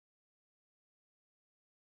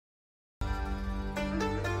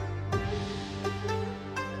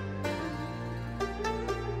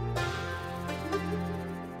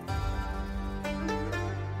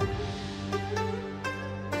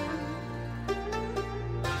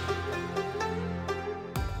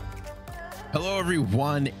Hello,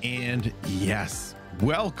 everyone, and yes,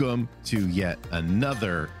 welcome to yet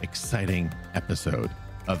another exciting episode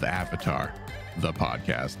of Avatar, the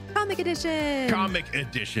podcast. Comic edition. Comic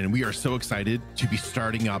edition. We are so excited to be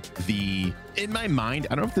starting up in my mind,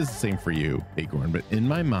 I don't know if this is the same for you, Acorn, but in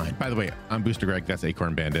my mind, by the way, I'm Booster Greg, that's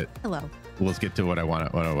Acorn Bandit. Hello. Let's get to what I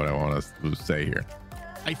want to say here.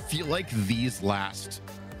 I feel like these last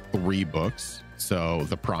three books, so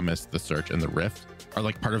The Promise, The Search, and The Rift, are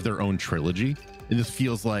like part of their own trilogy. And this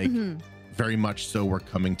feels like very much so we're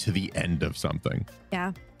coming to the end of something.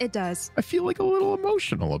 Yeah, it does. I feel like a little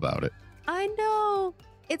emotional about it. I know.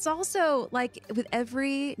 It's also like with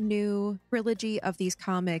every new trilogy of these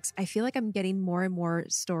comics, I feel like I'm getting more and more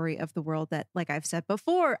story of the world that, like I've said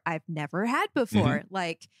before, I've never had before.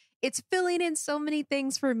 Like it's filling in so many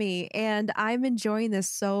things for me, and I'm enjoying this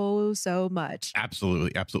so much.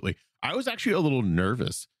 Absolutely. Absolutely. I was actually a little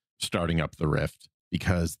nervous starting up The Rift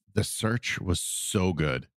because The Search was so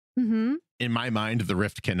good. In my mind, The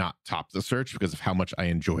Rift cannot top The Search because of how much I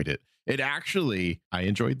enjoyed it. I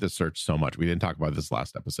enjoyed The Search so much. We didn't talk about this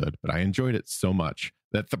last episode, but I enjoyed it so much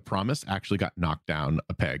that The Promise actually got knocked down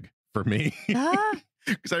a peg for me.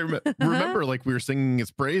 Because I remember like we were singing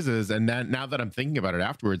its praises, and then now that I'm thinking about it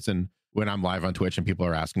afterwards, and when I'm live on Twitch and people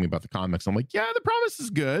are asking me about the comics, I'm like, yeah, The Promise is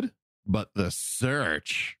good, but The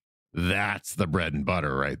Search, that's the bread and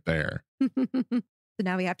butter right there. So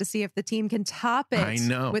now we have to see if the team can top it. I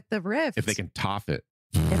know. With The Rift. If they can top it.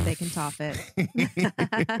 If they can top it.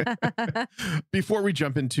 Before we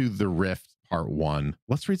jump into The Rift Part 1,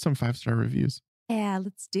 let's read some 5-star reviews. Yeah,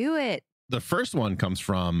 let's do it. The first one comes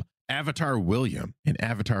from Avatar William, and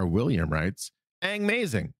Avatar William writes,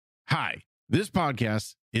 "Amazing. Hi, this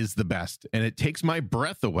podcast is the best, and it takes my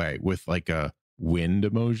breath away," with like a wind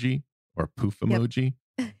emoji or poof emoji.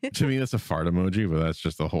 To me, that's a fart emoji, but that's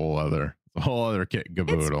just a whole other kit and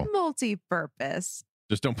caboodle. It's multi-purpose.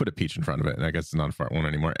 Just don't put a peach in front of it, and I guess it's not a fart one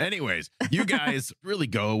anymore. Anyways, you guys really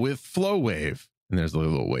go with flow wave, and there's a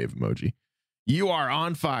little wave emoji. You are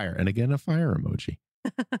on fire, and again, a fire emoji.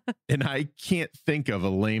 And I can't think of a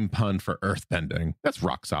lame pun for earthbending. That's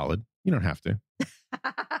rock solid. You don't have to.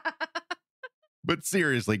 But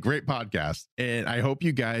seriously, great podcast. And I hope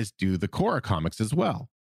you guys do the Korra comics as well.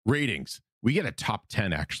 Ratings. We get a top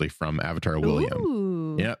 10 actually from Avatar William.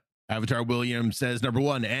 Ooh. Yep. Avatar William says number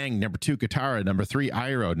 1, Aang. Number 2, Katara. Number 3,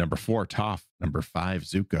 Iroh. Number 4, Toph. Number 5,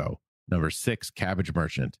 Zuko. Number 6, Cabbage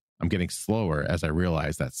Merchant. I'm getting slower as I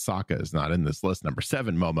realize that Sokka is not in this list. Number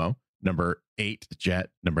 7, Momo. Number 8, Jet.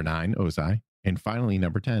 Number 9, Ozai. And finally,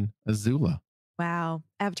 number 10, Azula. Wow.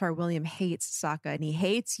 Avatar William hates Sokka, and he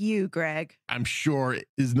hates you, Greg. I'm sure it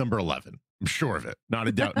is number 11. I'm sure of it. Not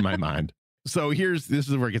a doubt in my mind. So this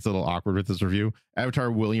is where it gets a little awkward with this review.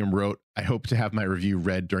 Avatar William wrote, "I hope to have my review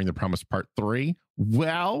read during The Promise Part 3.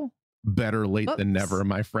 Well, better late than never,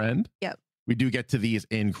 my friend. Yep. We do get to these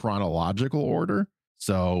in chronological order.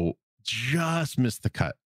 So just missed the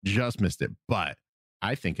cut. Just missed it. But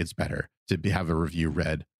I think it's better to have a review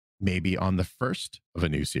read maybe on the first of a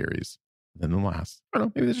new series than the last. I don't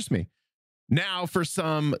know. Maybe that's just me. Now for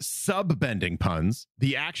some sub-bending puns.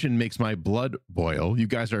 The action makes my blood boil. You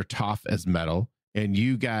guys are tough as metal, and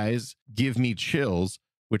you guys give me chills,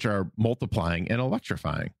 which are multiplying and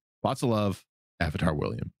electrifying. Lots of love, Avatar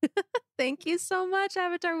William." Thank you so much,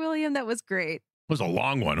 Avatar William. That was great. It was a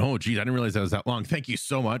long one. Oh, geez, I didn't realize that was that long. Thank you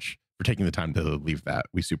so much for taking the time to leave that.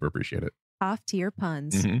 We super appreciate it. Off tier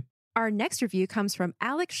puns. Our next review comes from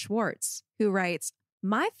Alex Schwartz, who writes,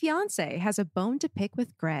 "My fiance has a bone to pick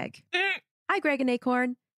with Greg." Hi, Greg and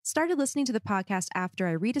Acorn. Started listening to the podcast after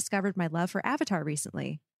I rediscovered my love for Avatar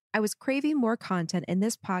recently. I was craving more content, and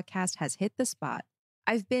this podcast has hit the spot.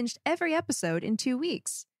 I've binged every episode in 2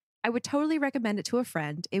 weeks. I would totally recommend it to a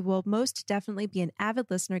friend. It will most definitely be an avid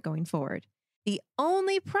listener going forward. The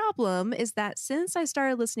only problem is that since I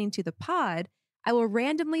started listening to the pod, I will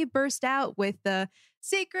randomly burst out with the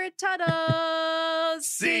secret tunnel,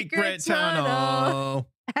 secret tunnel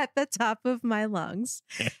at the top of my lungs.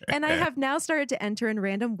 And I have now started to enter in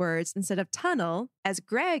random words instead of tunnel, as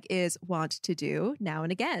Greg is wont to do now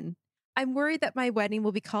and again. I'm worried that my wedding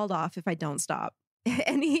will be called off if I don't stop.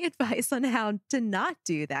 Any advice on how to not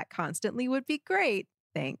do that constantly would be great.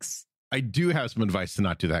 Thanks. I do have some advice to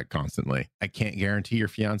not do that constantly. I can't guarantee your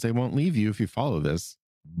fiance won't leave you if you follow this,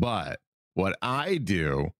 but what I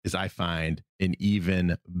do is I find an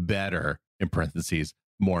even better, in parentheses,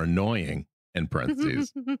 more annoying, in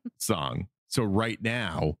parentheses, song. So right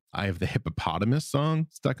now I have the hippopotamus song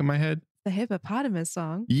stuck in my head. The hippopotamus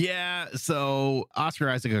song? Yeah. So Oscar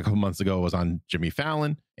Isaac a couple months ago was on Jimmy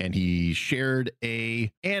Fallon, and he shared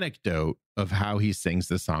a anecdote of how he sings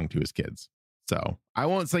this song to his kids. So I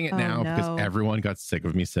won't sing it now because everyone got sick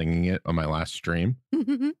of me singing it on my last stream.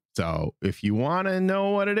 So if you want to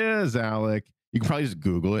know what it is, Alec, you can probably just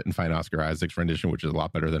Google it and find Oscar Isaac's rendition, which is a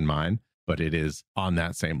lot better than mine, but it is on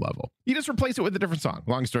that same level. You just replace it with a different song.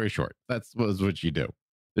 Long story short, that's what you do.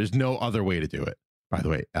 There's no other way to do it. By the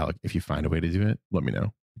way, Alec, if you find a way to do it, let me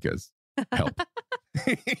know because help.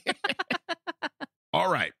 All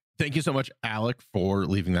right. Thank you so much, Alec, for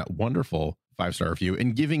leaving that wonderful 5-star review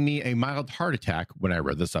and giving me a mild heart attack when I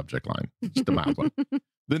read the subject line. Just a mild one.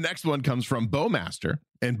 The next one comes from Bowmaster,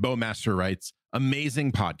 and Bowmaster writes,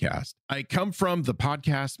 amazing podcast. I come from the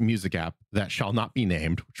podcast music app that shall not be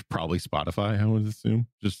named, which probably Spotify, I would assume,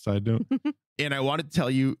 just a side note. And I wanted to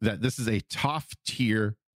tell you that this is a Toph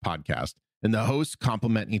tier podcast, and the hosts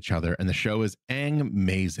complement each other, and the show is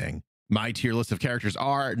amazing. My tier list of characters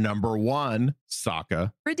are number 1,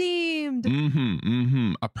 Sokka. Redeemed.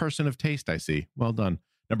 A person of taste, I see. Well done.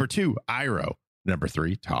 Number 2, Iroh. Number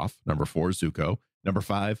 3, Toph. Number 4, Zuko. Number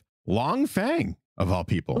 5, Long Fang, of all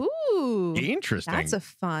people. Ooh. Interesting. That's a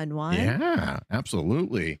fun one. Yeah,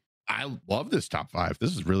 absolutely. I love this top 5.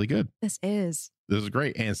 This is really good. This is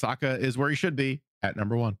great. And Sokka is where he should be at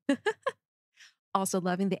number 1. Also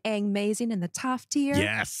loving the amazing and the Toph tier.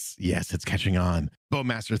 Yes, it's catching on.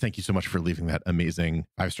 Bowmaster, thank you so much for leaving that amazing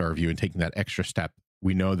 5-star review and taking that extra step.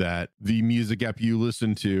 We know that the music app you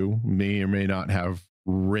listen to may or may not have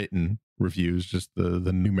written reviews, just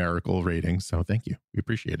the numerical ratings. So thank you. We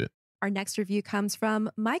appreciate it. Our next review comes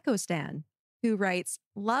from Maiko Stan, who writes,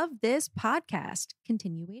 love this podcast.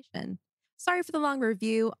 Continuation. Sorry for the long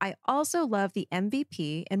review. I also love the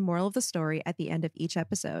MVP and moral of the story at the end of each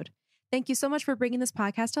episode. Thank you so much for bringing this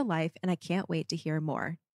podcast to life, and I can't wait to hear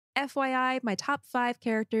more. FYI, my top 5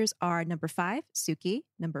 characters are number 5, Suki,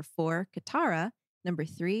 number 4, Katara, number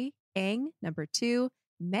 3, Aang, number 2,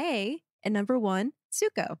 Mei, and number 1,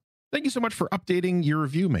 Zuko. Thank you so much for updating your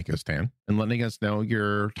review, Mako Stan, and letting us know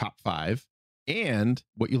your top 5 and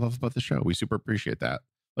what you love about the show. We super appreciate that.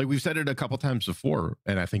 Like we've said it a couple times before,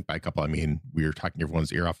 and I think by a couple, I mean, we were talking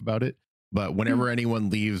everyone's ear off about it. But whenever anyone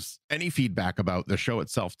leaves any feedback about the show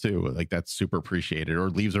itself too, like that's super appreciated, or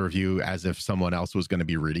leaves a review as if someone else was going to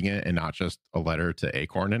be reading it and not just a letter to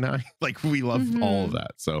Acorn and I, like we love all of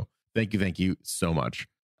that. So thank you so much.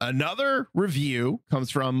 Another review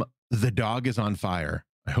comes from The Dog is on Fire.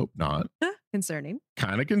 I hope not. Concerning.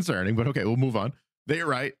 Kind of concerning, but okay, we'll move on. They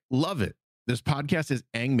write, love it. This podcast is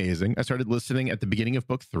amazing. I started listening at the beginning of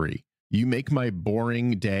book 3. You make my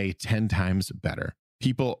boring day 10 times better.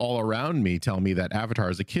 People all around me tell me that Avatar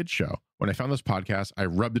is a kid's show. When I found this podcast, I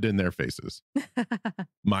rubbed it in their faces.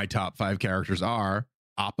 My top 5 characters are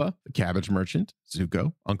Appa, the cabbage merchant,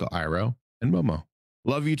 Zuko, Uncle Iroh, and Momo.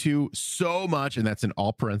 Love you two so much. And that's in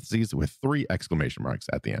all parentheses with 3 exclamation marks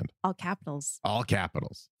at the end. All capitals. All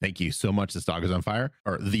capitals. Thank you so much. This dog is on fire,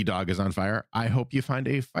 or the dog is on fire. I hope you find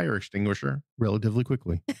a fire extinguisher relatively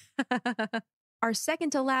quickly. Our second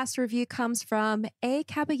to last review comes from A.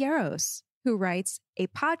 Caballeros, who writes, a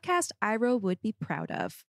podcast Iroh would be proud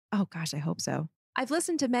of. Oh gosh, I hope so. I've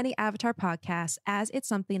listened to many Avatar podcasts as it's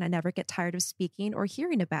something I never get tired of speaking or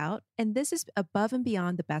hearing about, and this is above and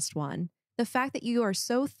beyond the best one. The fact that you are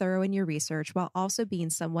so thorough in your research while also being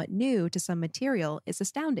somewhat new to some material is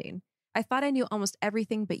astounding. I thought I knew almost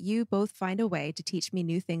everything, but you both find a way to teach me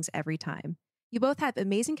new things every time. You both have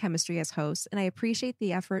amazing chemistry as hosts, and I appreciate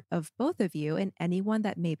the effort of both of you and anyone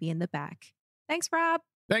that may be in the back. Thanks, Rob.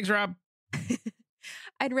 Thanks, Rob.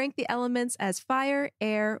 I'd rank the elements as fire,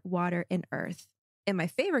 air, water, and earth. And my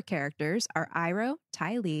favorite characters are Iroh,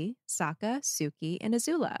 Ty Lee, Sokka, Suki, and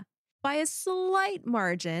Azula. By a slight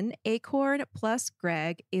margin, Acorn plus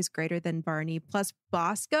Greg is greater than Barney plus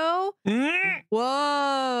Bosco.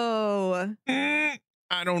 Whoa.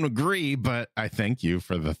 I don't agree, but I thank you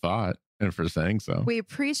for the thought and for saying so. We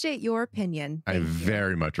appreciate your opinion. I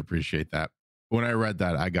very much appreciate that. When I read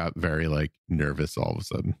that, I got very nervous all of a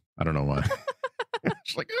sudden. I don't know why.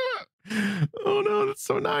 It's like, oh no, that's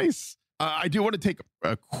so nice. I do want to take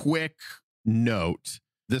a quick note.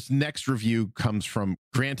 This next review comes from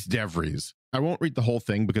Grant DeVries. I won't read the whole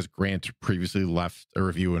thing because Grant previously left a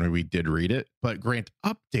review and we did read it, but Grant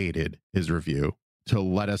updated his review to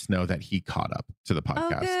let us know that he caught up to the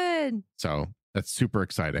podcast. Oh, good. So that's super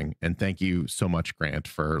exciting. And thank you so much, Grant,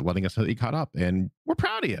 for letting us know that he caught up. And we're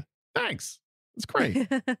proud of you. Thanks. It's great.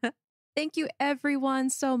 Thank you, everyone,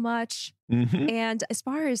 so much. And as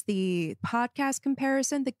far as the podcast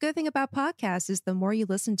comparison, the good thing about podcasts is the more you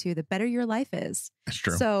listen to, the better your life is. That's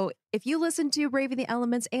true. So if you listen to Braving the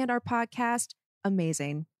Elements and our podcast,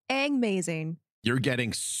 amazing. Amazing. You're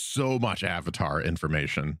getting so much Avatar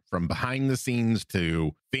information, from behind the scenes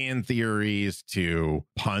to fan theories to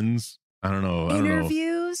puns. I don't know.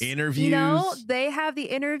 Interviews. Interviews. You know, they have the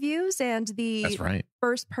interviews and the That's right.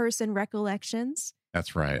 first person recollections.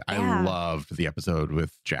 That's right. Yeah. I loved the episode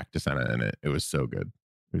with Jack DeSena in it. It was so good.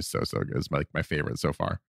 It was so good. It's like my favorite so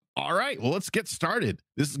far. All right. Well, let's get started.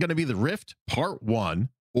 This is going to be the Rift Part 1,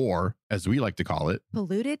 or as we like to call it,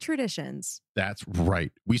 Polluted Traditions. That's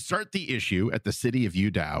right. We start the issue at the city of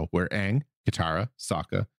Yudao, where Aang, Katara,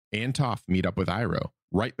 Sokka, and Toph meet up with Iroh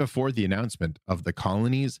right before the announcement of the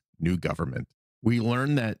colony's new government. We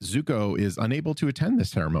learn that Zuko is unable to attend this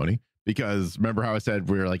ceremony because remember how I said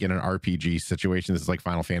we're like in an RPG situation? This is like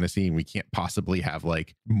Final Fantasy and we can't possibly have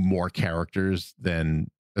like more characters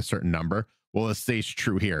than a certain number. Well, it stays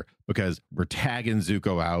true here because we're tagging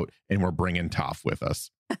Zuko out and we're bringing Toph with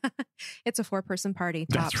us. It's a 4-person party.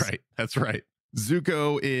 Tops. That's right. That's right.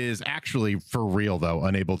 Zuko is actually, for real though,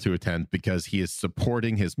 unable to attend because he is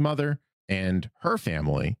supporting his mother and her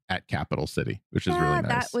family at Capital City, which is really nice.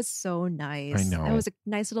 That was so nice. I know. That was a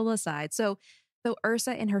nice little aside. So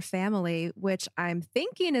Ursa and her family, which I'm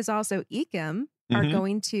thinking is also Ikem, are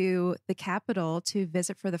going to the capital to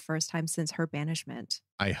visit for the first time since her banishment.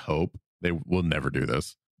 I hope they will never do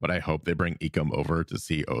this, but I hope they bring Ikem over to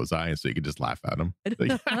see Ozai and so you can just laugh at him.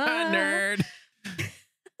 Like, nerd.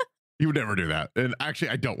 He would never do that. And actually,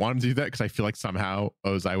 I don't want him to do that because I feel like somehow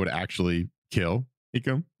Ozai would actually kill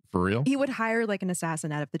Ikem. For real? He would hire like an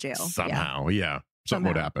assassin out of the jail. Somehow, yeah. Something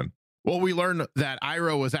would happen. Well, we learned that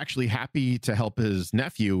Iroh was actually happy to help his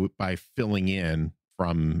nephew by filling in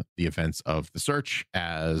from the events of the search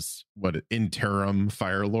as interim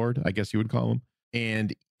Fire Lord, I guess you would call him,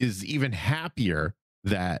 and is even happier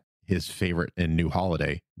that his favorite and new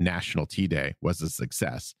holiday, National Tea Day, was a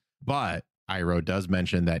success. But Iroh does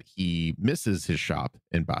mention that he misses his shop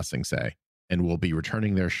in Ba Sing Se and will be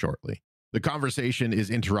returning there shortly. The conversation is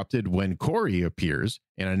interrupted when Corey appears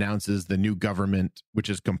and announces the new government, which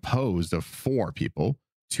is composed of 4 people,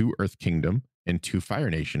 2 Earth Kingdom and 2 Fire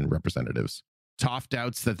Nation representatives. Toph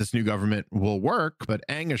doubts that this new government will work, but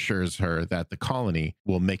Aang assures her that the colony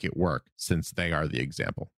will make it work since they are the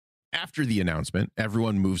example. After the announcement,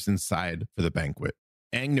 everyone moves inside for the banquet.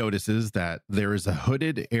 Aang notices that there is a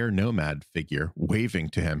hooded air nomad figure waving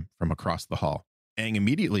to him from across the hall. Aang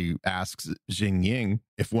immediately asks Jing Ying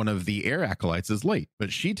if one of the air acolytes is late,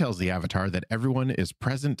 but she tells the Avatar that everyone is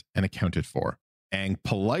present and accounted for. Aang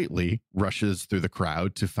politely rushes through the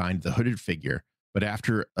crowd to find the hooded figure, but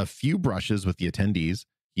after a few brushes with the attendees,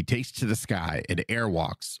 he takes to the sky and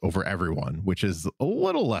airwalks over everyone, which is a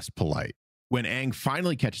little less polite. When Aang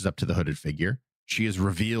finally catches up to the hooded figure, she is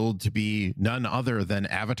revealed to be none other than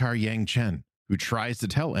Avatar Yangchen, who tries to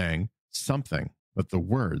tell Aang something, but the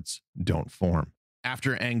words don't form.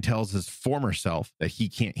 After Aang tells his former self that he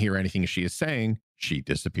can't hear anything she is saying, she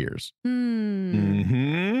disappears.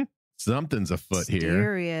 Something's afoot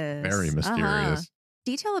here. Very mysterious.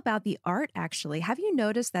 Detail about the art, actually. Have you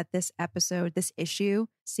noticed that this issue,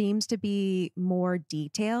 seems to be more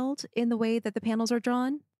detailed in the way that the panels are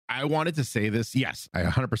drawn? I wanted to say this. Yes, I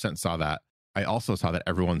 100% saw that. I also saw that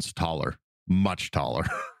everyone's taller, much taller.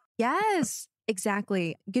 Yes.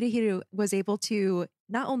 Exactly. Gurihiru was able to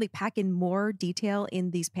not only pack in more detail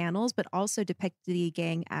in these panels, but also depict the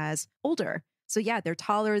gang as older. So yeah, they're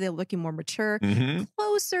taller, they're looking more mature,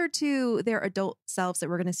 closer to their adult selves that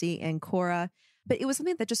we're going to see in Korra. But it was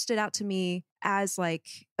something that just stood out to me as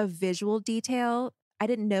like a visual detail. I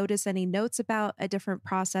didn't notice any notes about a different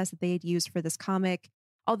process that they had used for this comic.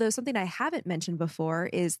 Although something I haven't mentioned before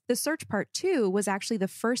is the Search Part 2 was actually the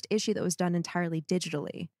first issue that was done entirely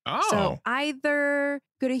digitally. Oh. So either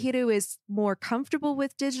Gurihiru is more comfortable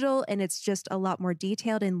with digital and it's just a lot more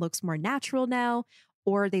detailed and looks more natural now,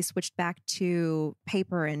 or they switched back to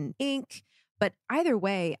paper and ink. But either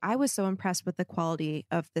way, I was so impressed with the quality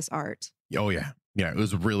of this art. Oh, yeah. Yeah, it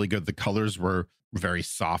was really good. The colors were very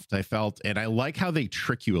soft, I felt. And I like how they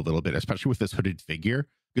trick you a little bit, especially with this hooded figure,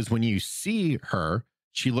 because when you see her,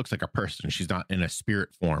 she looks like a person. She's not in a spirit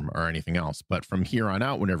form or anything else. But from here on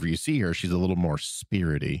out, whenever you see her, she's a little more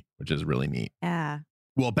spirity, which is really neat. Yeah.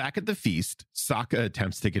 Well, back at the feast, Sokka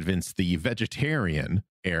attempts to convince the vegetarian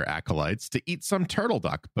air acolytes to eat some turtle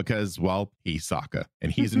duck because, well, he's Sokka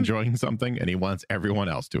and he's enjoying something and he wants everyone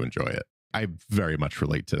else to enjoy it. I very much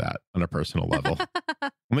relate to that on a personal level.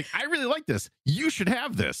 I'm like, I really like this. You should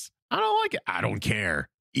have this. I don't like it. I don't care.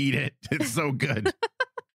 Eat it. It's so good.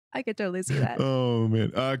 I could totally see that. Oh,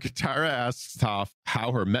 man. Katara asks Toph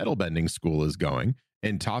how her metal bending school is going.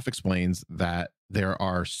 And Toph explains that there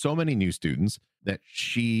are so many new students that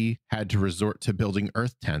she had to resort to building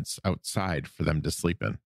earth tents outside for them to sleep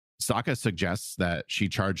in. Sokka suggests that she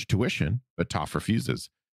charge tuition, but Toph refuses,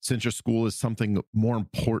 since her school is something more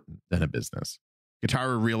important than a business.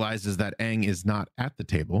 Katara realizes that Aang is not at the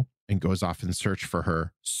table and goes off in search for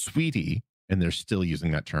her sweetie. And they're still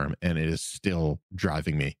using that term. And it is still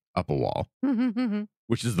driving me up a wall,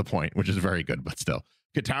 which is the point, which is very good, but still.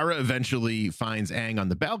 Katara eventually finds Aang on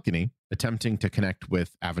the balcony, attempting to connect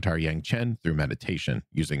with Avatar Yangchen through meditation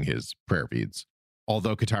using his prayer beads.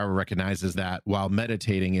 Although Katara recognizes that while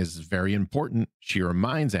meditating is very important, she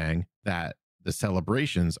reminds Aang that the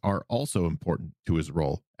celebrations are also important to his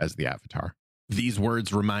role as the Avatar. These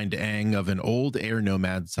words remind Aang of an old air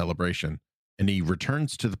nomad celebration, and he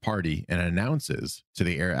returns to the party and announces to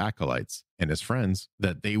the air acolytes and his friends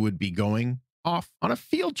that they would be going off on a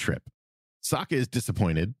field trip. Sokka is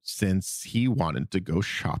disappointed since he wanted to go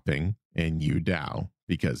shopping in Yudao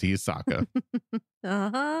because he's Sokka.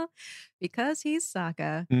 Because he's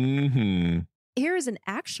Sokka. Here is an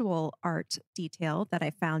actual art detail that I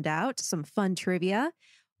found out, some fun trivia.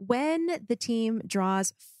 When the team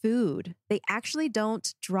draws food, they actually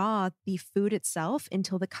don't draw the food itself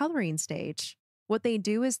until the coloring stage. What they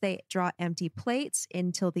do is they draw empty plates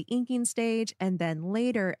until the inking stage and then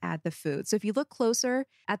later add the food. So if you look closer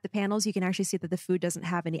at the panels, you can actually see that the food doesn't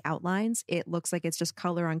have any outlines. It looks like it's just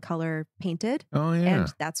color on color painted. Oh, yeah.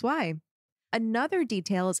 And that's why. Another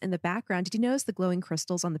detail is in the background. Did you notice the glowing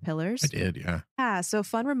crystals on the pillars? I did, yeah. Yeah, so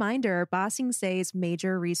fun reminder, Ba Sing Se's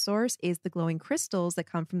major resource is the glowing crystals that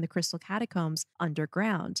come from the crystal catacombs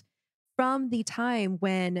underground. From the time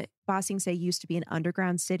when Ba Sing Se used to be an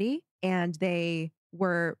underground city and they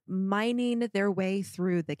were mining their way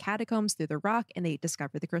through the catacombs, through the rock, and they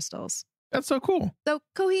discovered the crystals. That's so cool. So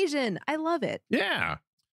cohesion, I love it. Yeah.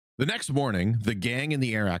 The next morning, the gang and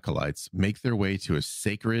the air acolytes make their way to a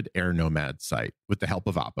sacred air nomad site with the help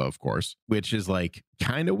of Appa, of course, which is like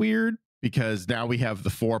kind of weird because now we have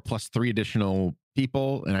the 4 plus 3 additional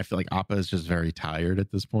people. And I feel like Appa is just very tired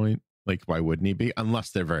at this point. Like, why wouldn't he be?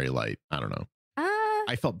 Unless they're very light. I don't know.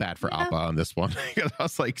 I felt bad for Appa on this one because I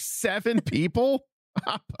was like, 7 people?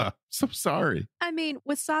 Appa, so sorry. I mean,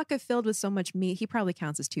 with Sokka filled with so much meat, he probably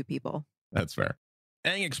counts as 2 people. That's fair.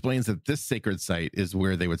 Aang explains that this sacred site is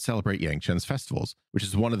where they would celebrate Yangchen's festivals, which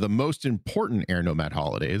is one of the most important air nomad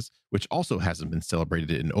holidays, which also hasn't been celebrated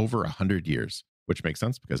in over 100 years, which makes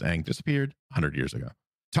sense because Aang disappeared 100 years ago.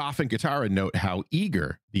 Toph and Katara note how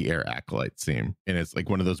eager the air acolytes seem. And it's like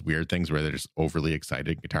one of those weird things where they're just overly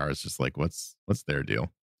excited. Katara's just like, what's their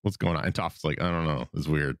deal? What's going on? And Toph's like, I don't know. It's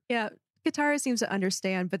weird. Yeah. Katara seems to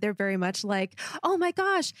understand, but they're very much like, oh my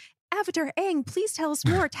gosh, Avatar Aang, please tell us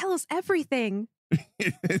more. Tell us everything.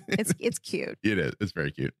 It's cute. It is. It's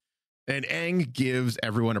very cute. And Aang gives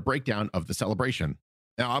everyone a breakdown of the celebration.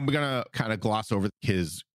 Now, I'm going to kind of gloss over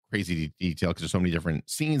his crazy detail because there's so many different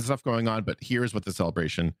scenes and stuff going on, but here's what the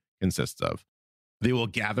celebration consists of. They will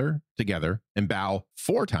gather together and bow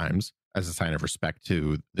 4 times as a sign of respect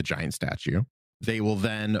to the giant statue. They will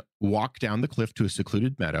then walk down the cliff to a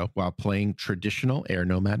secluded meadow while playing traditional air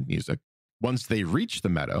nomad music. Once they reach the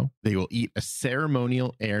meadow, they will eat a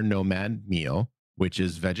ceremonial air nomad meal, which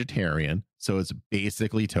is vegetarian. So it's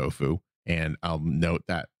basically tofu. And I'll note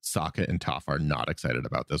that Sokka and Toph are not excited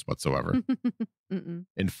about this whatsoever.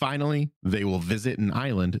 And finally, they will visit an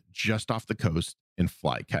island just off the coast and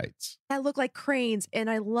fly kites. That look like cranes, and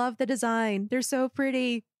I love the design. They're so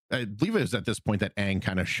pretty. I believe it was at this point that Aang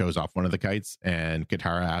kind of shows off one of the kites, and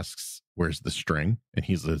Katara asks, where's the string? And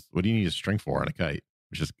he's like, what do you need a string for on a kite?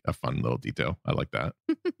 Which is a fun little detail. I like that.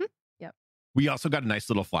 Yep. We also got a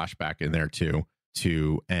nice little flashback in there, too,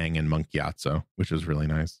 to Aang and Monk Gyatso, which was really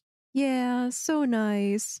nice. Yeah, so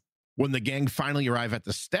nice. When the gang finally arrive at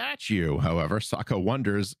the statue, however, Sokka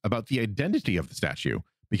wonders about the identity of the statue,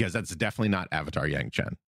 because that's definitely not Avatar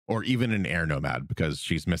Yangchen or even an air nomad because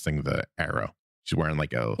she's missing the arrow. She's wearing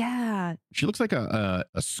like she looks like a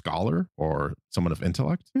scholar or someone of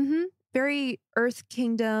intellect. Very Earth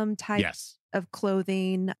Kingdom type of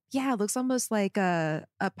clothing. Yeah, it looks almost like a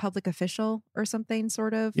public official or something,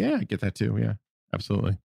 sort of. Yeah, I get that too. Yeah,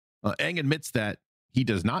 absolutely. Aang admits that he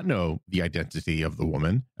does not know the identity of the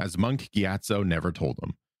woman, as Monk Gyatso never told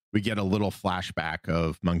him. We get a little flashback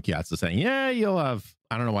of Monk Gyatso saying, yeah, you'll have,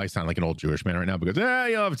 I don't know why I sound like an old Jewish man right now, because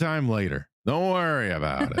you'll have time later. Don't worry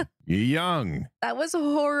about it. You're young. That was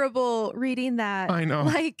horrible reading that. I know.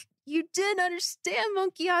 Like, you didn't understand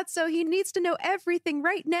Monk Gyatso. He needs to know everything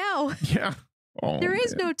right now. Yeah. There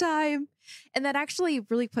is no time. And that actually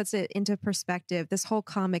really puts it into perspective, this whole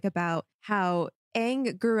comic about how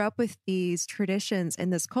Aang grew up with these traditions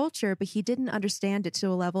and this culture, but he didn't understand it to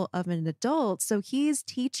a level of an adult. So he's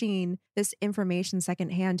teaching this information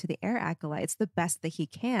secondhand to the air acolytes the best that he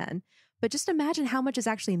can. But just imagine how much is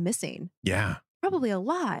actually missing. Yeah. Probably a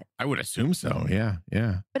lot. I would assume so. Yeah.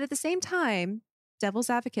 Yeah. But at the same time, devil's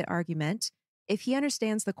advocate argument, if he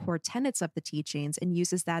understands the core tenets of the teachings and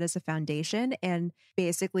uses that as a foundation and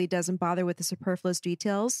basically doesn't bother with the superfluous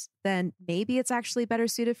details, then maybe it's actually better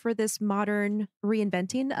suited for this modern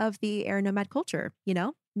reinventing of the air nomad culture,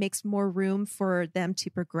 makes more room for them to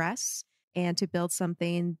progress and to build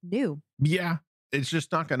something new. Yeah. It's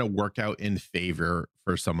just not going to work out in favor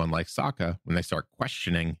for someone like Sokka when they start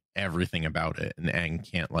questioning everything about it and Aang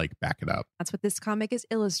can't back it up. That's what this comic is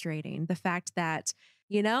illustrating. The fact that,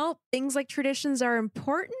 things like traditions are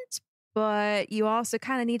important, but you also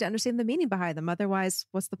kind of need to understand the meaning behind them. Otherwise,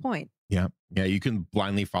 what's the point? Yeah. Yeah. You can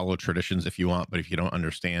blindly follow traditions if you want, but if you don't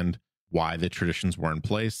understand why the traditions were in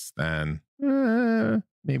place, then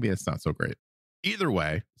maybe it's not so great. Either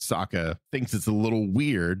way, Sokka thinks it's a little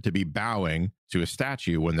weird to be bowing to a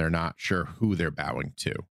statue when they're not sure who they're bowing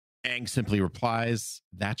to. Aang simply replies,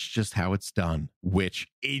 "That's just how it's done," which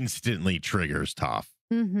instantly triggers Toph.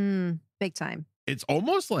 Big time. It's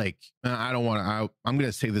almost like, I'm going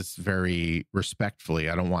to say this very respectfully.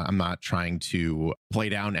 I'm not trying to play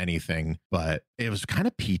down anything, but it was kind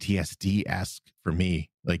of PTSD-esque for me,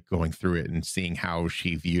 going through it and seeing how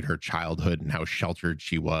she viewed her childhood and how sheltered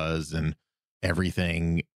she was and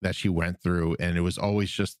everything that she went through. And it was always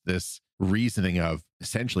just this reasoning of,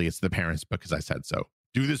 essentially, it's the parents because I said so.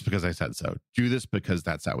 Do this because I said so. Do this because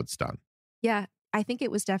that's how it's done. Yeah, I think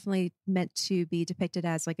it was definitely meant to be depicted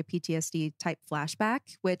as a PTSD type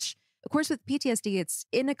flashback, which, of course, with PTSD, it's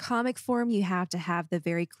in a comic form. You have to have the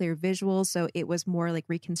very clear visuals. So it was more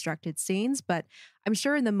reconstructed scenes. But I'm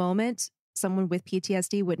sure in the moment, someone with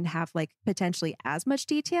PTSD wouldn't have potentially as much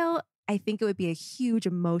detail. I think it would be a huge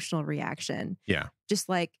emotional reaction. Yeah. Just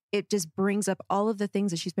it just brings up all of the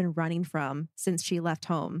things that she's been running from since she left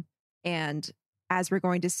home. And as we're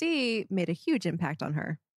going to see, made a huge impact on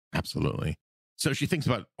her. Absolutely. So she thinks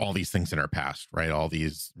about all these things in her past, right? All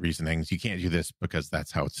these reasonings. You can't do this because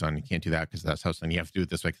that's how it's done. You can't do that because that's how it's done. You have to do it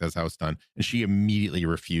this way because that's how it's done. And she immediately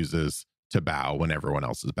refuses to bow when everyone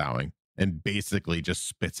else is bowing and basically just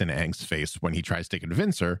spits in Aang's face when he tries to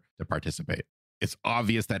convince her to participate. It's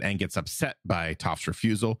obvious that Aang gets upset by Toph's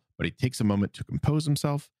refusal, but he takes a moment to compose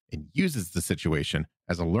himself and uses the situation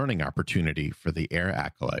as a learning opportunity for the Air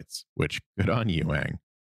Acolytes, which, good on you, Aang.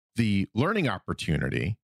 The learning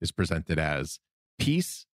opportunity is presented as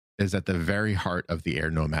peace is at the very heart of the air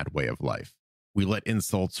nomad way of life. We let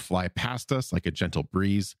insults fly past us like a gentle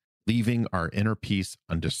breeze, leaving our inner peace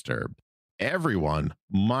undisturbed. Everyone,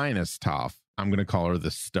 minus Toph, I'm going to call her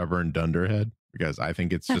the stubborn dunderhead, because I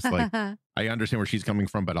think it's just I understand where she's coming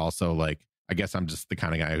from, but also I guess I'm just the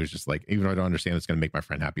kind of guy who's just even though I don't understand, it's going to make my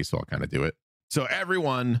friend happy, so I'll kind of do it. So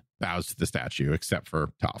everyone bows to the statue except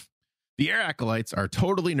for Toph. The Air Acolytes are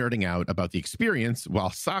totally nerding out about the experience, while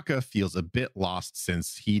Sokka feels a bit lost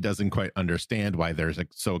since he doesn't quite understand why they're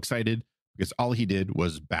so excited, because all he did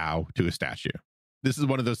was bow to a statue. This is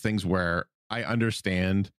one of those things where I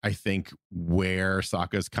understand, I think, where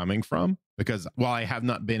Sokka's coming from, because while I have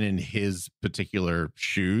not been in his particular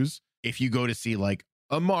shoes, if you go to see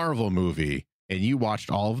a Marvel movie and you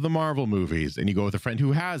watched all of the Marvel movies and you go with a friend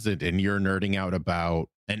who hasn't and you're nerding out about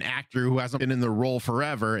an actor who hasn't been in the role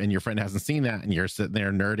forever and your friend hasn't seen that and you're sitting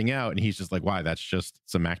there nerding out and he's just why, that's just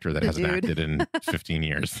some actor that hasn't acted in 15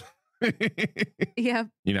 years. Yeah.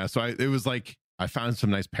 So it was I found some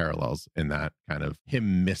nice parallels in that kind of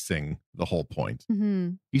him missing the whole point.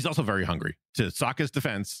 Mm-hmm. He's also very hungry. To Sokka's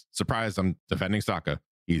defense, surprise, I'm defending Sokka.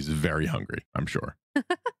 He's very hungry, I'm sure.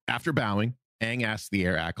 After bowing, Aang asks the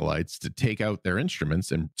Air Acolytes to take out their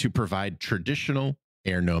instruments and to provide traditional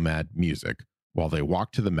air nomad music while they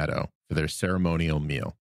walk to the meadow for their ceremonial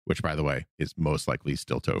meal, which, by the way, is most likely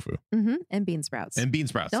still tofu. Mm-hmm. And bean sprouts. And bean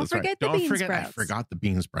sprouts. Don't forget the bean sprouts. I forgot the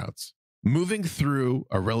bean sprouts. Moving through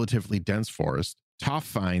a relatively dense forest, Toph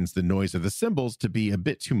finds the noise of the cymbals to be a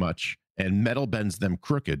bit too much, and Metal bends them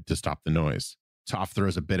crooked to stop the noise. Toph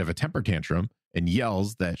throws a bit of a temper tantrum and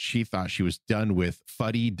yells that she thought she was done with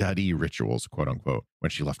fuddy-duddy rituals, quote unquote, when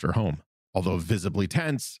she left her home. Although visibly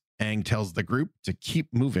tense, Aang tells the group to keep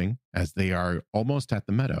moving as they are almost at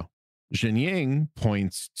the meadow. Jinying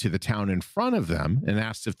points to the town in front of them and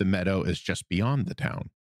asks if the meadow is just beyond the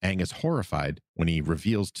town. Aang is horrified when he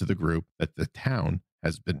reveals to the group that the town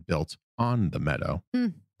has been built on the meadow.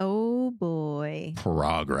 Oh boy.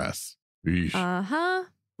 Progress. Eesh. Uh-huh.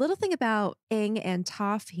 Little thing about Aang and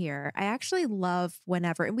Toph here, I actually love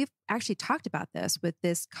whenever, and we've actually talked about this with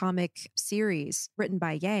this comic series written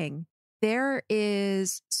by Yang, there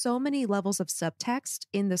is so many levels of subtext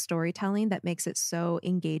in the storytelling that makes it so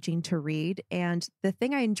engaging to read. And the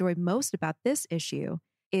thing I enjoy most about this issue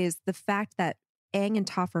is the fact that Aang and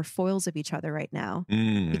Toph are foils of each other right now,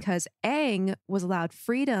 because Aang was allowed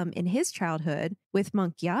freedom in his childhood with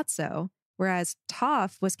Monk Gyatso, whereas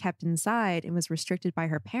Toph was kept inside and was restricted by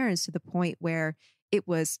her parents to the point where it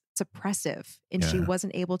was suppressive and she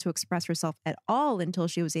wasn't able to express herself at all until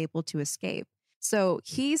she was able to escape. So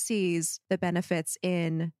he sees the benefits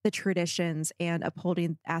in the traditions and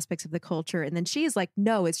upholding aspects of the culture. And then she's like,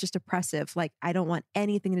 no, it's just oppressive. Like, I don't want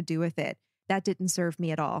anything to do with it. That didn't serve me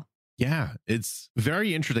at all. Yeah, it's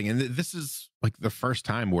very interesting. And this is like the first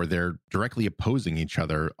time where they're directly opposing each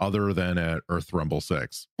other other than at Earth Rumble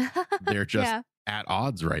 6. They're just at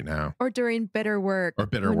odds right now. Or during Bitter Work.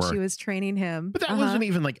 When she was training him. But that wasn't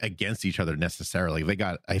even like against each other necessarily. They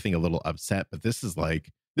got, I think, a little upset. But this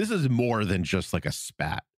is more than just like a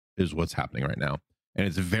spat is what's happening right now. And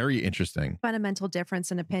it's very interesting. Fundamental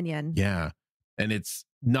difference in opinion. Yeah. And it's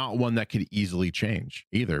not one that could easily change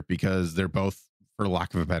either, because they're both, for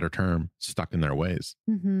lack of a better term, stuck in their ways,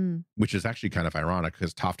 which is actually kind of ironic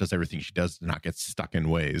because Toph does everything she does to not get stuck in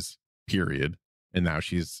ways, period. And now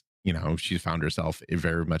she's found herself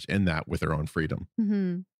very much in that with her own freedom.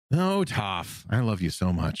 Oh, Toph, I love you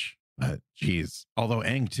so much. But geez, although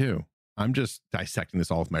Aang too. I'm just dissecting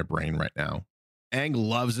this all with my brain right now. Aang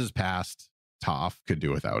loves his past. Toph could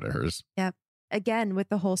do without hers. Yep. Again, with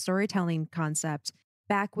the whole storytelling concept,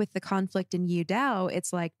 back with the conflict in Yu Dao,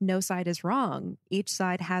 it's like no side is wrong. Each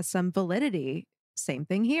side has some validity. Same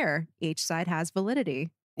thing here. Each side has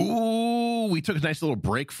validity. Ooh, we took a nice little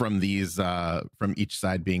break from these, from each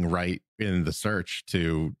side being right in the search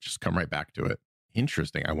to just come right back to it.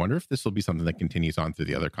 Interesting. I wonder if this will be something that continues on through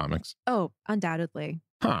the other comics. Oh, undoubtedly.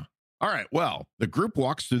 Huh. All right. Well, the group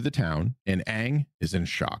walks through the town and Aang is in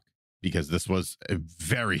shock because this was a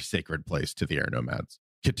very sacred place to the air nomads.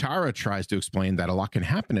 Katara tries to explain that a lot can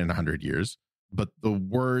happen in 100 years, but the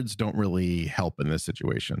words don't really help in this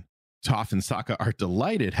situation. Toph and Sokka are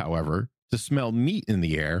delighted, however, to smell meat in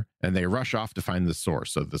the air, and they rush off to find the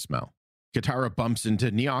source of the smell. Katara bumps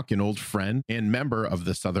into Neok, an old friend and member of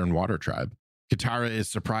the Southern Water Tribe. Katara is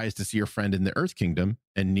surprised to see her friend in the Earth Kingdom,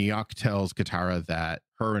 and Neok tells Katara that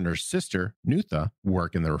her and her sister, Nutha,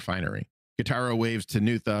 work in the refinery. Katara waves to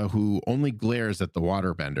Nutha, who only glares at the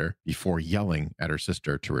waterbender before yelling at her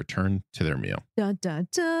sister to return to their meal. Dun, dun,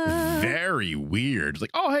 dun. Very weird. It's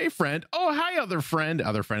like, oh, hey, friend. Oh, hi, other friend.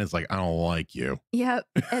 Other friend is like, I don't like you. Yep.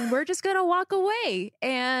 And we're just going to walk away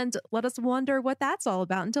and let us wonder what that's all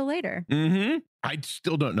about until later. I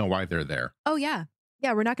still don't know why they're there. Oh, yeah.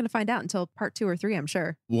 Yeah, we're not going to find out until part 2 or 3, I'm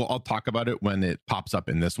sure. Well, I'll talk about it when it pops up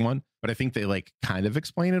in this one. But I think they like kind of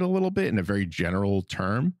explain it a little bit in a very general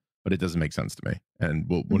term. But it doesn't make sense to me. And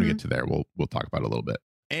when we get to there, we'll talk about it a little bit.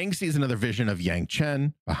 Aang sees another vision of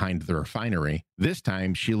Yangchen behind the refinery. This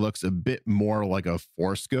time, she looks a bit more like a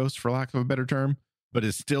force ghost, for lack of a better term, but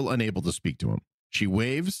is still unable to speak to him. She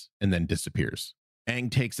waves and then disappears.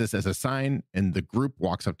 Aang takes this as a sign, and the group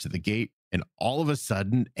walks up to the gate, and all of a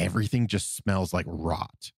sudden, everything just smells like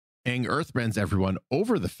rot. Aang earthbends everyone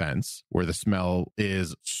over the fence, where the smell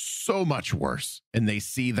is so much worse, and they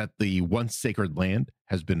see that the once sacred land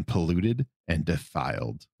has been polluted and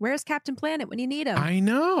defiled. Where's Captain Planet when you need him? I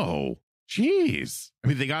know. Jeez. I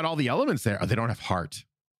mean, they got all the elements there. Oh, they don't have heart.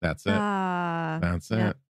 That's it. That's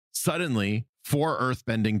it. Suddenly, 4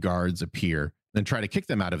 earthbending guards appear and try to kick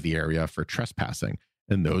them out of the area for trespassing.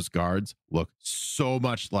 And those guards look so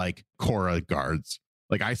much like Korra guards.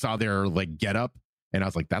 Like I saw their like get up. And I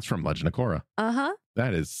was like, that's from Legend of Korra.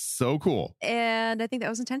 That is so cool. And I think that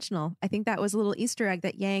was intentional. I think that was a little Easter egg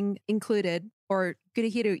that Yang included, or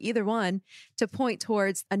Gurihiru, either one, to point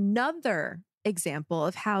towards another example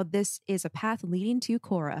of how this is a path leading to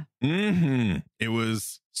Korra. It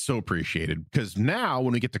was so appreciated because now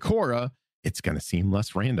when we get to Korra, it's going to seem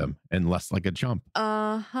less random and less like a jump.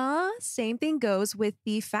 Same thing goes with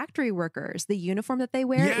the factory workers. The uniform that they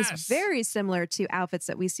wear is very similar to outfits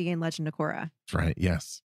that we see in Legend of Korra. That's right.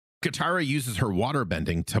 Yes. Katara uses her water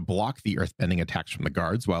bending to block the earthbending attacks from the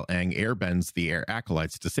guards, while Aang airbends the air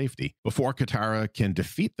acolytes to safety. Before Katara can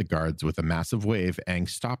defeat the guards with a massive wave, Aang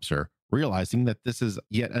stops her, realizing that this is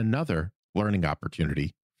yet another learning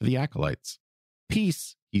opportunity for the acolytes.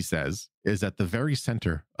 Peace, he says, is at the very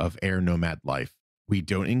center of air nomad life. We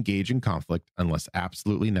don't engage in conflict unless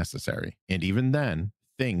absolutely necessary. And even then,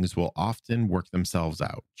 things will often work themselves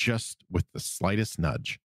out, just with the slightest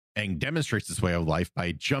nudge. Aang demonstrates this way of life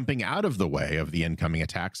by jumping out of the way of the incoming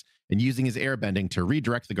attacks and using his airbending to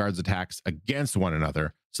redirect the guards' attacks against one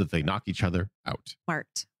another so that they knock each other out.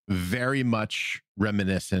 Smart. Very much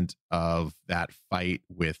reminiscent of that fight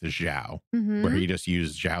with Zhao, where he just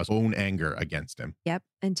used Zhao's own anger against him. Yep,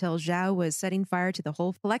 until Zhao was setting fire to the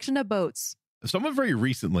whole collection of boats. Someone very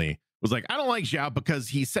recently was like, I don't like Zhao because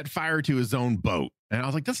he set fire to his own boat. And I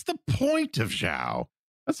was like, that's the point of Zhao.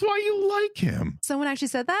 That's why you like him. Someone actually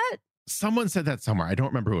said that? Someone said that somewhere. I don't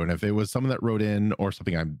remember who. And if it was someone that wrote in or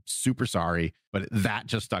something, I'm super sorry. But that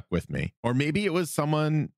just stuck with me. Or maybe it was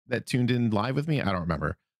someone that tuned in live with me. I don't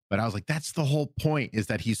remember. But I was like, that's the whole point, is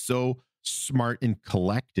that he's so smart and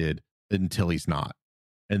collected until he's not.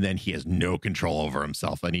 And then he has no control over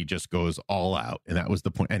himself and he just goes all out. And that was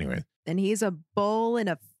the point. Anyway. And he's a bull in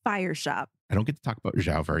a fire shop. I don't get to talk about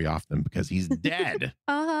Zhao very often because he's dead.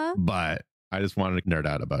 But I just wanted to nerd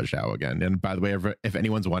out about Zhao again. And by the way, if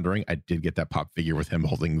anyone's wondering, I did get that pop figure with him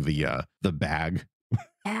holding the bag.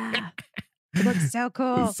 Yeah. It looks so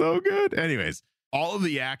cool. It's so good. Anyways, all of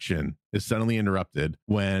the action is suddenly interrupted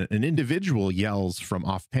when an individual yells from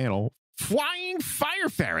off panel, "Flying fire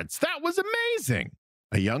ferrets! That was amazing!"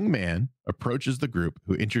 A young man approaches the group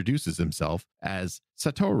who introduces himself as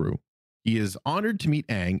Satoru. He is honored to meet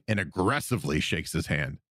Aang and aggressively shakes his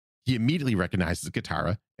hand. He immediately recognizes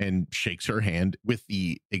Katara and shakes her hand with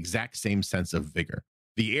the exact same sense of vigor.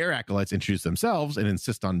 The air acolytes introduce themselves and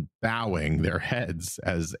insist on bowing their heads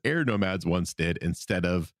as air nomads once did, instead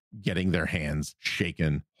of getting their hands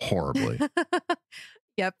shaken horribly.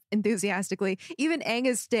 Yep, enthusiastically. Even Aang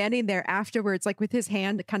is standing there afterwards, like with his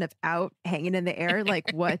hand kind of out, hanging in the air,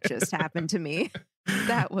 like, what just happened to me?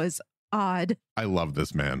 That was odd. I love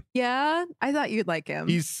this man. Yeah, I thought you'd like him.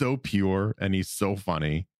 He's so pure and he's so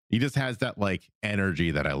funny. He just has that like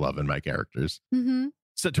energy that I love in my characters.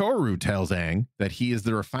 Satoru tells Aang that he is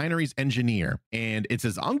the refinery's engineer and it's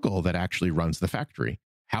his uncle that actually runs the factory.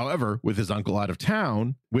 However, with his uncle out of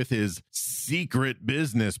town, with his secret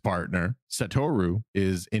business partner, Satoru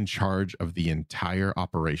is in charge of the entire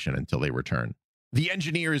operation until they return. The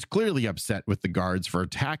engineer is clearly upset with the guards for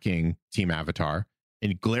attacking Team Avatar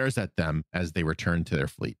and glares at them as they return to their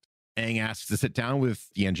fleet. Aang asks to sit down with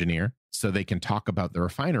the engineer so they can talk about the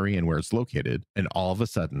refinery and where it's located. And all of a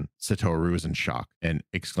sudden, Satoru is in shock and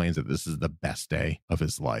exclaims that this is the best day of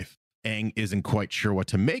his life. Aang isn't quite sure what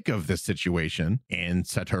to make of this situation and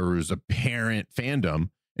Satoru's apparent fandom,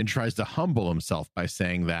 and tries to humble himself by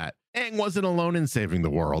saying that Aang wasn't alone in saving the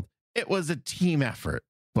world. It was a team effort.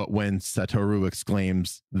 But when Satoru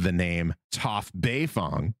exclaims the name Toph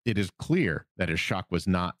Beifong, it is clear that his shock was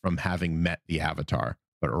not from having met the Avatar,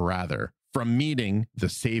 but rather from meeting the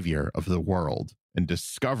savior of the world and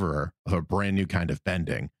discoverer of a brand new kind of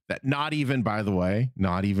bending that not even, by the way,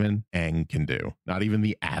 not even Aang can do. Not even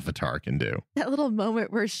the Avatar can do. That little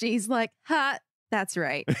moment where she's like, ha, that's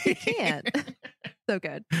right. You can't. So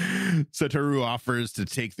good. Satoru offers to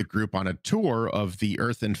take the group on a tour of the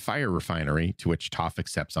Earth and Fire refinery, to which Toph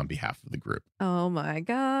accepts on behalf of the group. Oh my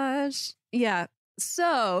gosh. Yeah.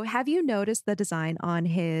 So have you noticed the design on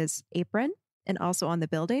his apron and also on the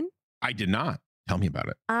building? I did not. Tell me about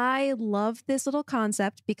it. I love this little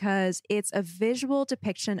concept because it's a visual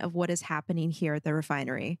depiction of what is happening here at the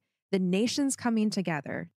refinery. The nations coming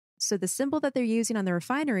together. So the symbol that they're using on the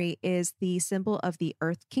refinery is the symbol of the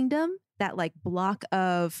Earth Kingdom, that like block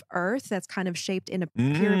of Earth that's kind of shaped in a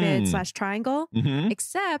pyramid / triangle,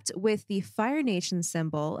 except with the Fire Nation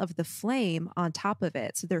symbol of the flame on top of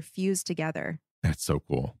it. So they're fused together. That's so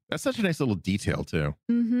cool. That's such a nice little detail too.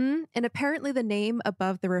 And apparently the name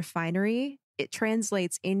above the refinery, it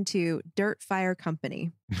translates into Dirt Fire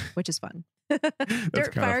Company, which is fun.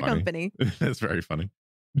 Dirt Fire Company. That's very funny.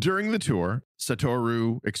 During the tour,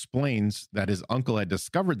 Satoru explains that his uncle had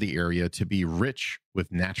discovered the area to be rich with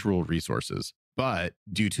natural resources. But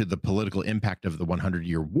due to the political impact of the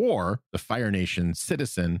 100-year war, the Fire Nation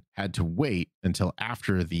citizen had to wait until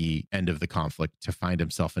after the end of the conflict to find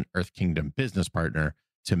himself an Earth Kingdom business partner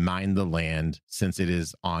to mine the land, since it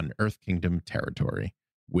is on Earth Kingdom territory,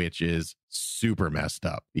 which is super messed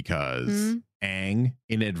up because Aang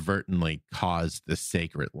inadvertently caused the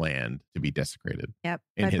sacred land to be desecrated. Yep.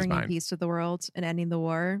 In by his bringing mind. peace to the world and ending the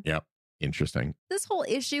war. Yep. Interesting. This whole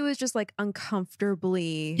issue is just like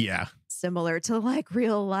uncomfortably Yeah. similar to like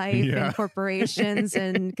real life and corporations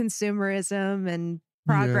and consumerism and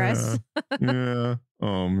progress. Yeah.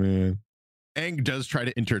 Oh, man. Aang does try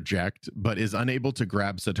to interject, but is unable to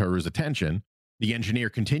grab Satoru's attention. The engineer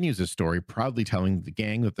continues his story, proudly telling the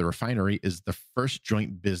gang that the refinery is the first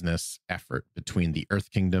joint business effort between the Earth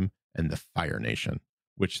Kingdom and the Fire Nation,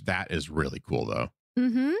 which that is really cool, though.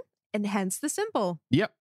 And hence the symbol.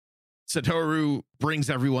 Yep. Satoru brings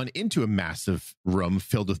everyone into a massive room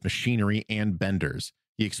filled with machinery and benders.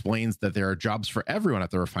 He explains that there are jobs for everyone at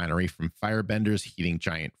the refinery, from firebenders heating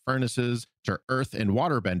giant furnaces to earth and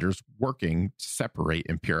water benders working to separate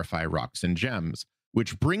and purify rocks and gems.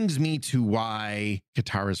 Which brings me to why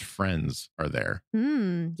Katara's friends are there.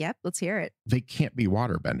 Yep, let's hear it. They can't be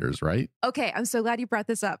waterbenders, right? Okay, I'm so glad you brought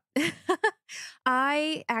this up.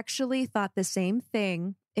 I actually thought the same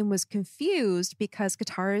thing and was confused because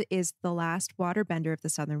Katara is the last waterbender of the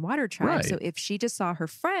Southern Water Tribe. Right. So if she just saw her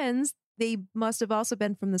friends, they must have also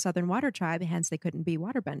been from the Southern Water Tribe, hence they couldn't be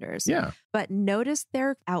waterbenders. Yeah. But notice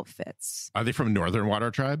their outfits. Are they from Northern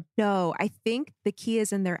Water Tribe? No, I think the key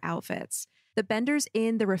is in their outfits. The benders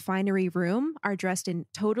in the refinery room are dressed in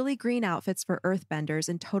totally green outfits for earthbenders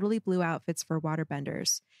and totally blue outfits for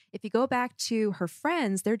waterbenders. If you go back to her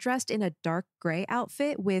friends, they're dressed in a dark gray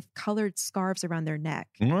outfit with colored scarves around their neck.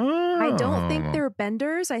 Oh. I don't think they're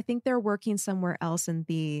benders. I think they're working somewhere else in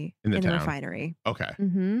the refinery. Okay.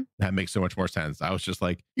 Mm-hmm. That makes so much more sense. I was just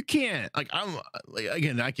like, you can't, like,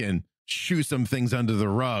 I can shoo some things under the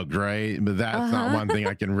rug, right? But that's not one thing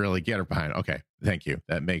I can really get her behind. Okay. Thank you.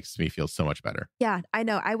 That makes me feel so much better. Yeah, I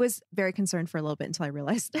know. I was very concerned for a little bit until I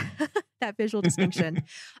realized that visual distinction.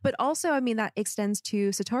 But also, I mean, that extends to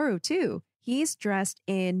Satoru too. He's dressed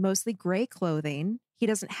in mostly gray clothing. He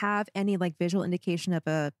doesn't have any like visual indication of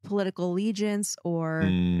a political allegiance or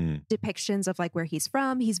depictions of like where he's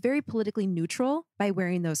from. He's very politically neutral by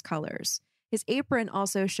wearing those colors. His apron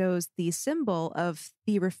also shows the symbol of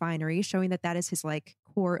the refinery, showing that that is his like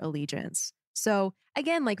core allegiance. So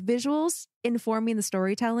again, like visuals informing the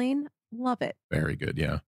storytelling, love it. Very good.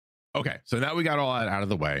 Yeah. Okay. So now we got all that out of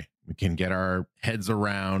the way. We can get our heads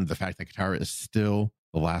around the fact that Katara is still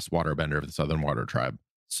the last waterbender of the Southern Water Tribe.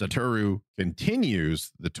 Satoru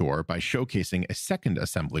continues the tour by showcasing a second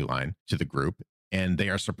assembly line to the group, and they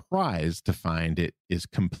are surprised to find it is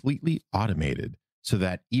completely automated so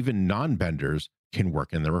that even non-benders can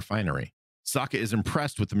work in the refinery. Sokka is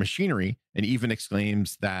impressed with the machinery and even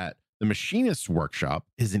exclaims that the machinist's workshop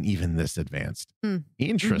isn't even this advanced.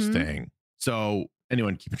 Interesting. So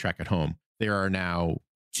anyone keeping track at home, there are now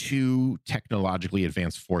 2 technologically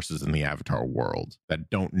advanced forces in the Avatar world that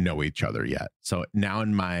don't know each other yet. So now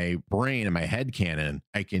in my brain, in my head canon,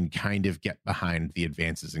 I can kind of get behind the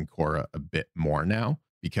advances in Korra a bit more now,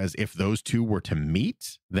 because if those 2 were to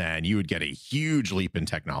meet, then you would get a huge leap in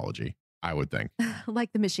technology, I would think.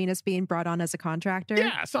 Like the machinist being brought on as a contractor?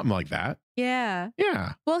 Yeah, something like that. Yeah.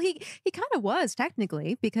 Yeah. Well, he kind of was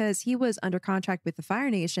technically, because he was under contract with the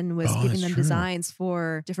Fire Nation, was giving them designs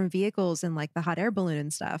for different vehicles and like the hot air balloon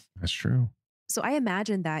and stuff. That's true. So I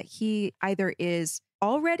imagine that he either is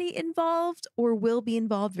already involved or will be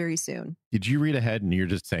involved very soon. Did you read ahead and you're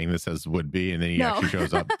just saying this as would be, and then he actually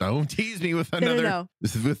shows up? Don't tease me with another. No.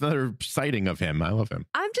 This is with another sighting of him. I love him.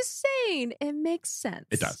 I'm just saying it makes sense.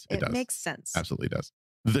 It does. It makes sense. Absolutely does.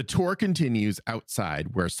 The tour continues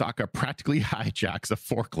outside, where Sokka practically hijacks a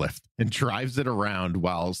forklift and drives it around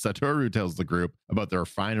while Satoru tells the group about the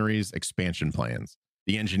refinery's expansion plans.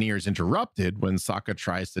 The engineer is interrupted when Sokka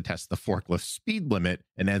tries to test the forklift speed limit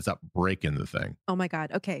and ends up breaking the thing. Oh my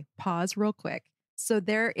God. Okay, pause real quick. So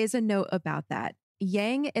there is a note about that.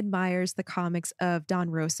 Yang admires the comics of Don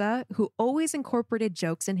Rosa, who always incorporated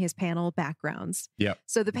jokes in his panel backgrounds. Yep.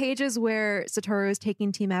 So the pages where Satoru is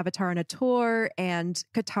taking Team Avatar on a tour and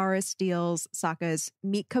Katara steals Sokka's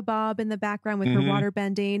meat kebab in the background with her water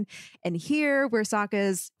bending. And here, where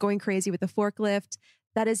Sokka's going crazy with the forklift,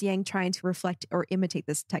 that is Yang trying to reflect or imitate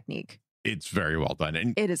this technique. It's very well done.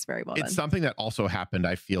 And it is very well done. It's something that also happened,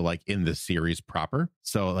 I feel like, in the series proper.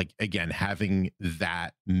 So, like, again, having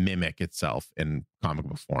that mimic itself in comic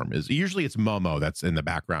book form is usually it's Momo that's in the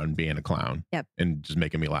background being a clown and just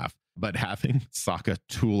making me laugh. But having Sokka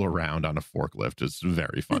tool around on a forklift is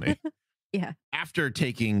very funny. Yeah. After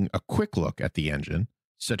taking a quick look at the engine,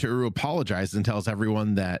 Satoru apologizes and tells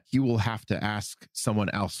everyone that he will have to ask someone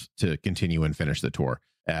else to continue and finish the tour,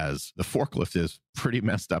 as the forklift is pretty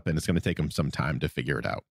messed up and it's going to take him some time to figure it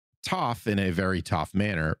out. Toph, in a very Toph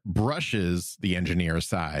manner, brushes the engineer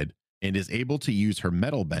aside and is able to use her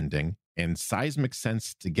metal bending and seismic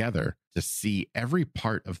sense together to see every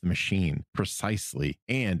part of the machine precisely,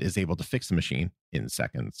 and is able to fix the machine in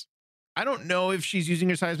seconds. I don't know if she's using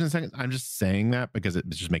her seismic sense. I'm just saying that because it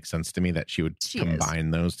just makes sense to me that she would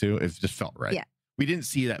combine those 2. It just felt right. Yeah. We didn't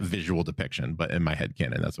see that visual depiction, but in my head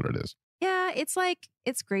canon, that's what it is. Yeah, it's like,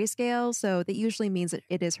 it's grayscale, so that usually means that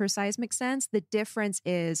it is her seismic sense. The difference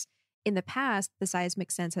is, in the past, the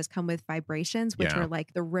seismic sense has come with vibrations, which are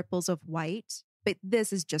like the ripples of white, but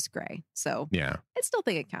this is just gray. So yeah, I still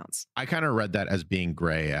think it counts. I kind of read that as being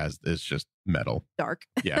gray, as it's just metal. Dark.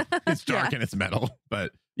 Yeah, it's dark and it's metal,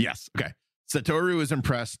 but yes. Okay. Satoru is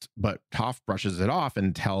impressed, but Toph brushes it off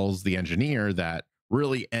and tells the engineer that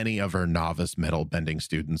really any of her novice metal bending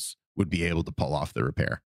students would be able to pull off the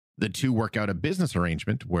repair. The 2 work out a business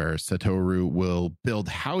arrangement where Satoru will build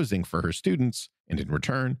housing for her students, and in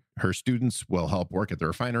return, her students will help work at the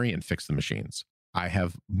refinery and fix the machines. I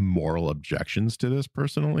have moral objections to this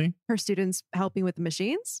personally. Her students helping with the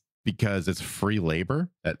machines? because it's free labor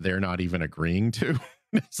that they're not even agreeing to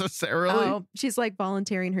necessarily. Oh, she's like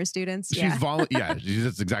volunteering her students. She's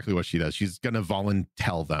that's exactly what she does. She's going to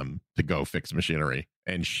tell them to go fix machinery,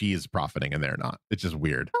 and she is profiting and they're not. It's just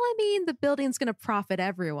weird. Well, I mean, the building's going to profit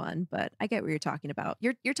everyone, but I get what you're talking about.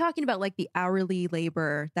 You're talking about like the hourly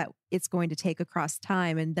labor that it's going to take across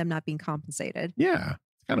time and them not being compensated. Yeah.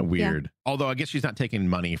 It's kind of weird. Yeah. Although I guess she's not taking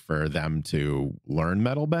money for them to learn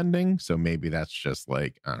metal bending. So maybe that's just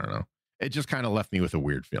like, I don't know. It just kind of left me with a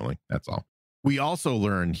weird feeling. That's all. We also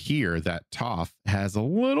learn here that Toph has a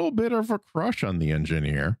little bit of a crush on the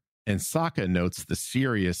engineer, and Sokka notes the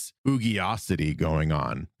serious oogiosity going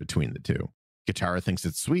on between the two. Katara thinks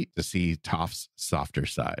it's sweet to see Toph's softer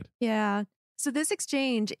side. Yeah. So this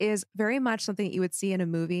exchange is very much something that you would see in a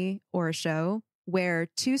movie or a show where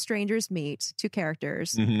two strangers meet, two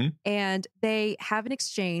characters, and they have an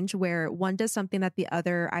exchange where one does something that the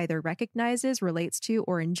other either recognizes, relates to,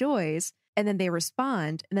 or enjoys. And then they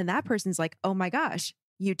respond. And then that person's like, oh my gosh,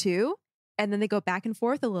 you too? And then they go back and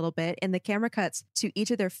forth a little bit. And the camera cuts to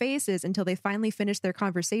each of their faces until they finally finish their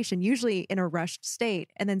conversation, usually in a rushed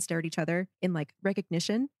state, and then stare at each other in like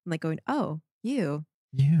recognition and like going, oh, you.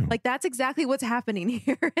 Like that's exactly what's happening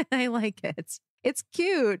here. And I like it. It's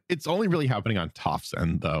cute. It's only really happening on Toph's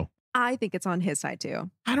end, though. I think it's on his side, too.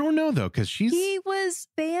 I don't know, though, because he was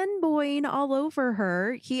fanboying all over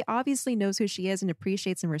her. He obviously knows who she is and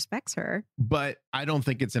appreciates and respects her. But I don't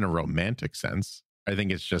think it's in a romantic sense. I think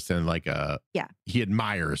it's just in like he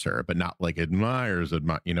admires her, but not like admires.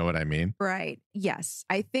 You know what I mean? Right. Yes,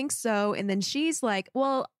 I think so. And then she's like,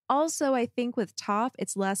 well, also, I think with Toph,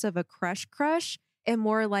 it's less of a crush and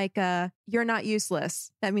more like you're not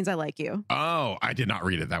useless. That means I like you. Oh, I did not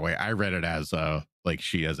read it that way. I read it as like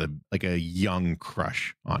she has a young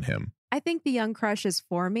crush on him. I think the young crush is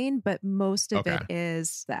forming, but most of it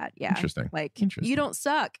is that, Interesting. Like, you don't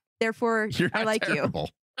suck. Therefore, I like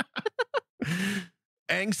terrible. You.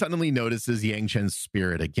 Aang suddenly notices Yangchen's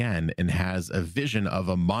spirit again and has a vision of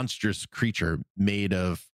a monstrous creature made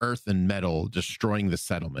of earth and metal destroying the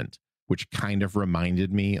settlement, which kind of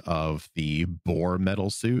reminded me of the boar metal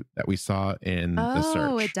suit that we saw in The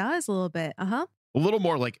Search. Oh, it does a little bit. A little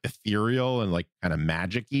more like ethereal and like kind of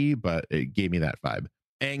magic-y, but it gave me that vibe.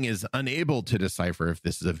 Aang is unable to decipher if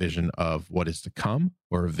this is a vision of what is to come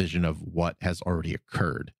or a vision of what has already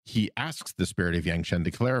occurred. He asks the spirit of Yangchen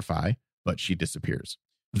to clarify, but she disappears.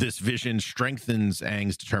 This vision strengthens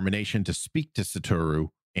Aang's determination to speak to Satoru,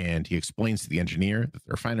 and he explains to the engineer that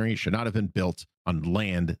the refinery should not have been built on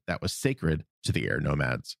land that was sacred to the air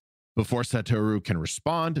nomads. Before Satoru can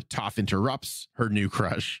respond, Toph interrupts her new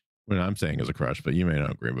crush. What I'm saying is a crush, but you may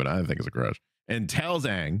not agree, but I think it's a crush. And tells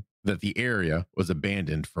Aang that the area was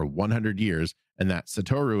abandoned for 100 years and that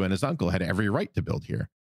Satoru and his uncle had every right to build here.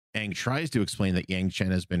 Aang tries to explain that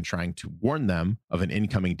Yangchen has been trying to warn them of an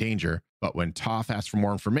incoming danger, but when Toph asks for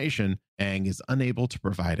more information, Aang is unable to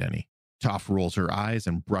provide any. Toph rolls her eyes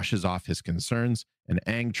and brushes off his concerns, and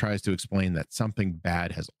Aang tries to explain that something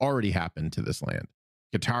bad has already happened to this land.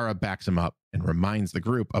 Katara backs him up and reminds the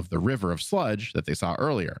group of the river of sludge that they saw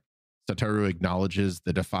earlier. Satoru acknowledges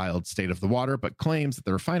the defiled state of the water, but claims that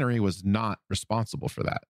the refinery was not responsible for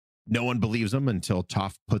that. No one believes him until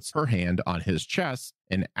Toph puts her hand on his chest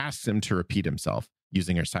and asks him to repeat himself,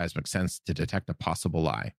 using her seismic sense to detect a possible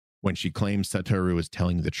lie. When she claims Satoru is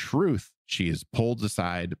telling the truth, she is pulled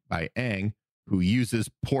aside by Aang, who uses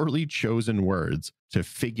poorly chosen words to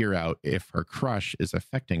figure out if her crush is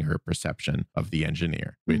affecting her perception of the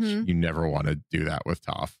engineer, which you never want to do that with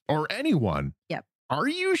Toph or anyone. Yep. Are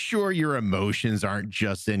you sure your emotions aren't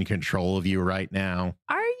just in control of you right now?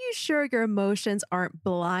 Are you sure your emotions aren't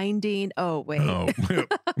blinding? Oh, wait. Oh.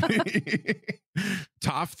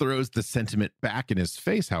 Toph throws the sentiment back in his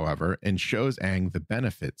face, however, and shows Aang the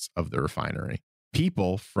benefits of the refinery.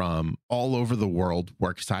 People from all over the world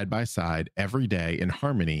work side by side every day in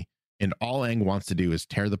harmony, and all Aang wants to do is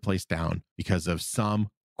tear the place down because of some,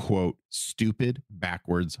 quote, stupid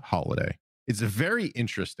backwards holiday. It's very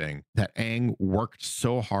interesting that Aang worked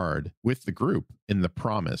so hard with the group in the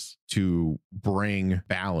promise to bring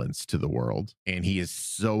balance to the world. And he is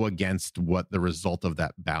so against what the result of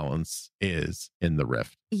that balance is in the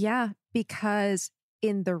rift. Yeah, because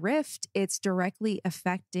in the rift, it's directly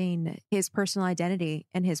affecting his personal identity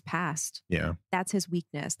and his past. Yeah. That's his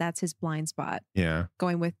weakness. That's his blind spot. Yeah.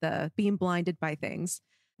 Going with the being blinded by things.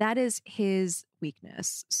 That is his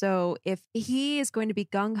weakness. So if he is going to be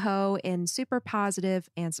gung-ho and super positive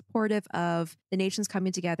and supportive of the nations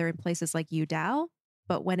coming together in places like Udao,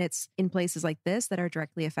 but when it's in places like this that are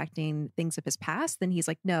directly affecting things of his past, then he's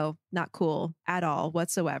like, no, not cool at all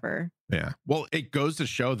whatsoever. Yeah. Well, it goes to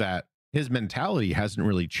show that his mentality hasn't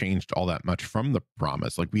really changed all that much from the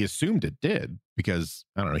promise. Like we assumed it did because,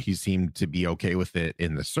 I don't know, he seemed to be okay with it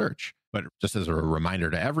in the search. But just as a reminder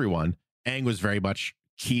to everyone, Aang was very much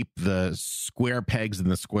keep the square pegs in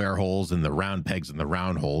the square holes and the round pegs in the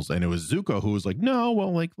round holes. And it was Zuko who was like, no,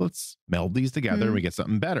 well, like, let's meld these together and we get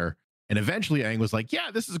something better. And eventually Aang was like,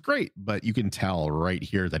 yeah, this is great. But you can tell right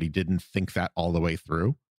here that he didn't think that all the way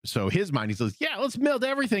through. So his mind, he says, yeah, let's meld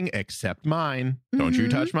everything except mine. Don't you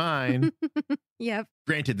touch mine. Yep.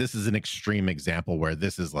 Granted, this is an extreme example where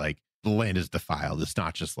this is like the land is defiled. It's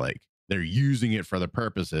not just like they're using it for the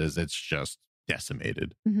purposes. It's just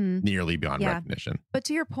decimated nearly beyond recognition. But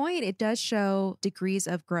to your point, it does show degrees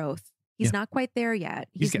of growth. He's not quite there yet.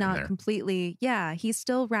 He's not there. Completely. Yeah. He's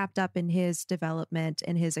still wrapped up in his development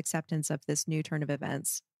and his acceptance of this new turn of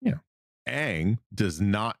events. Yeah. Aang does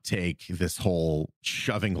not take this whole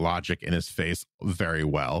shoving logic in his face very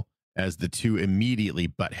well, as the two immediately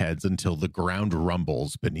butt heads until the ground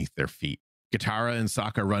rumbles beneath their feet. Katara and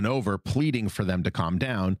Sokka run over, pleading for them to calm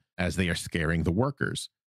down as they are scaring the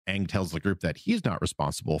workers. Aang tells the group that he's not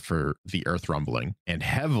responsible for the earth rumbling and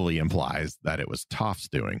heavily implies that it was Toph's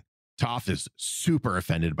doing. Toph is super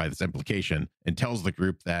offended by this implication and tells the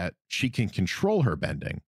group that she can control her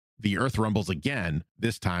bending. The earth rumbles again,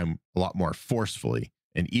 this time a lot more forcefully,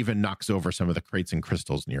 and even knocks over some of the crates and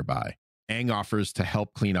crystals nearby. Aang offers to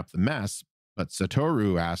help clean up the mess, but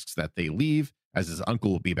Satoru asks that they leave as his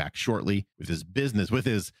uncle will be back shortly with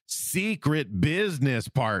his secret business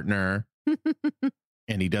partner.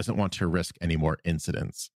 And he doesn't want to risk any more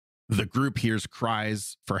incidents. The group hears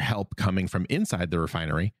cries for help coming from inside the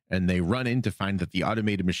refinery, and they run in to find that the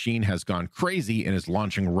automated machine has gone crazy and is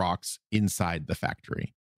launching rocks inside the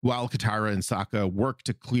factory. While Katara and Sokka work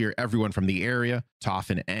to clear everyone from the area, Toph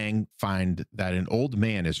and Aang find that an old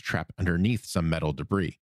man is trapped underneath some metal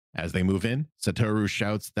debris. As they move in, Satoru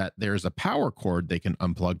shouts that there's a power cord they can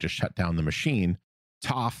unplug to shut down the machine.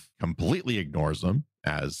 Toph completely ignores them,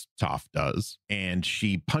 as Toph does, and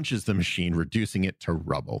she punches the machine, reducing it to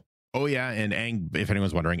rubble. Oh yeah, and Aang, if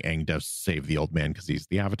anyone's wondering, Aang does save the old man because he's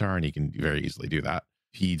the Avatar and he can very easily do that.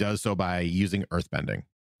 He does so by using earthbending.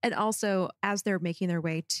 And also, as they're making their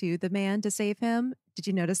way to the man to save him, did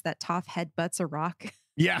you notice that Toph headbutts a rock?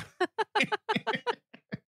 Yeah.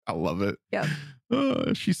 I love it. Yep.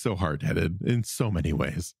 Oh, she's so hard-headed in so many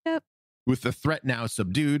ways. Yep. With the threat now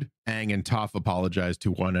subdued, Aang and Toph apologize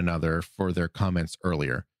to one another for their comments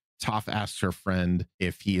earlier. Toph asks her friend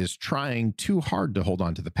if he is trying too hard to hold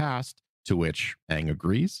on to the past, to which Aang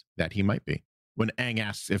agrees that he might be. When Aang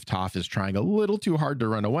asks if Toph is trying a little too hard to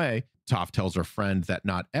run away, Toph tells her friend that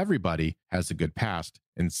not everybody has a good past,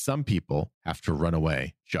 and some people have to run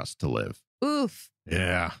away just to live. Oof.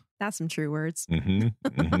 Yeah. That's some true words.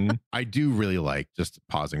 I do really like, just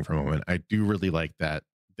pausing for a moment, I do really like that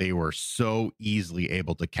they were so easily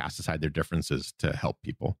able to cast aside their differences to help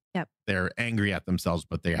people. Yep. They're angry at themselves,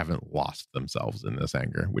 but they haven't lost themselves in this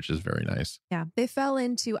anger, which is very nice. Yeah. They fell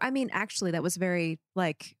into, actually, that was very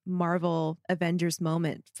like Marvel Avengers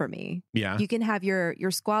moment for me. Yeah. You can have your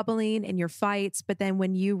squabbling and your fights, but then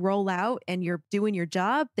when you roll out and you're doing your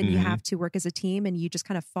job, then you have to work as a team and you just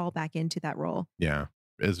kind of fall back into that role. Yeah.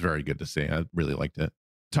 It's very good to see. I really liked it.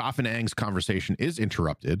 Toph and Aang's conversation is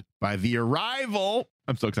interrupted by the arrival,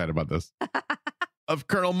 I'm so excited about this, of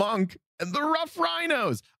Colonel Monk and the Rough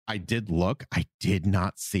Rhinos. I did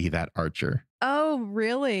not see that archer. Oh,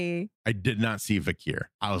 really? I did not see Vakir.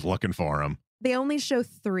 I was looking for him. They only show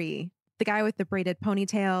 3. The guy with the braided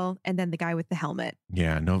ponytail and then the guy with the helmet.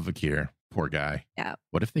 Yeah, no Vakir. Poor guy. Yeah.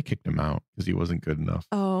 What if they kicked him out because he wasn't good enough?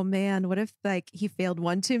 Oh, man. What if he failed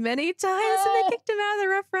one too many times and they kicked him out of the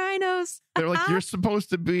Rough Rhinos? They're like, you're supposed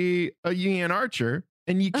to be a Yan archer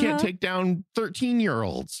and you can't take down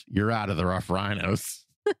 13-year-olds. You're out of the Rough Rhinos.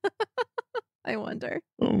 I wonder.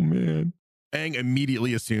 Oh, man. Aang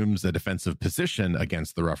immediately assumes a defensive position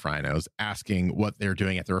against the Rough Rhinos, asking what they're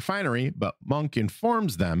doing at the refinery, but Monk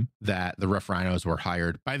informs them that the Rough Rhinos were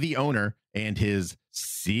hired by the owner and his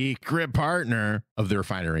secret partner of the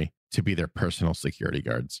refinery to be their personal security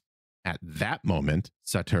guards. At that moment,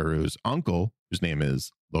 Satoru's uncle, whose name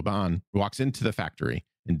is Loban, walks into the factory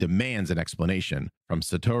and demands an explanation from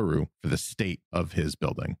Satoru for the state of his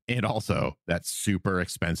building. And also that super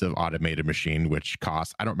expensive automated machine, which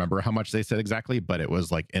costs, I don't remember how much they said exactly, but it was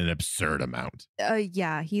like an absurd amount.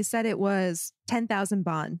 Yeah, he said it was 10,000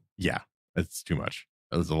 baht. Yeah, that's too much.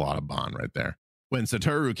 That's a lot of baht right there. When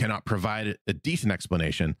Satoru cannot provide a decent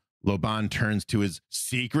explanation, Loban turns to his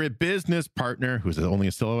secret business partner, who's only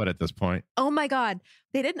a silhouette at this point. Oh my God.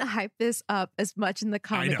 They didn't hype this up as much in the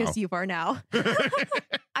comic as you are now.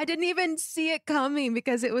 I didn't even see it coming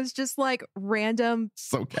because it was just like random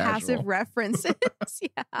so passive references.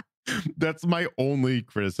 Yeah. That's my only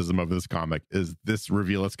criticism of this comic is this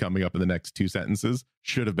reveal that's coming up in the next 2 sentences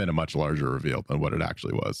should have been a much larger reveal than what it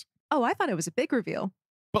actually was. Oh, I thought it was a big reveal.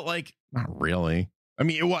 But like, not really. I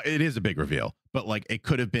mean, it is a big reveal, but like it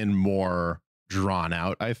could have been more drawn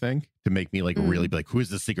out, I think, to make me like really be like, who is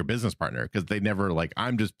the secret business partner? Because they never like,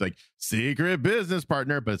 I'm just like secret business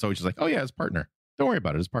partner, but it's always just like, oh yeah, his partner. Don't worry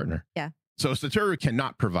about it, his partner. Yeah. So Satoru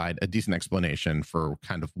cannot provide a decent explanation for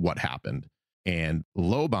kind of what happened. And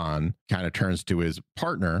Loban kind of turns to his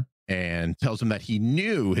partner and tells him that he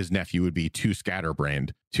knew his nephew would be too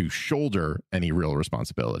scatterbrained to shoulder any real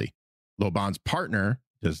responsibility. Loban's partner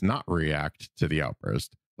does not react to the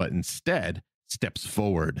outburst, but instead steps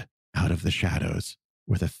forward out of the shadows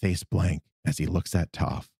with a face blank as he looks at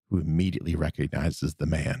Toph, who immediately recognizes the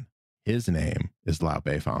man. His name is Lao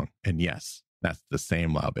Beifong. And yes, that's the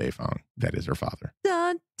same Lao Beifong that is her father.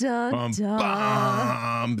 Dun, dun,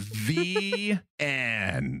 dun. The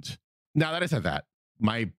end. Now that I said that,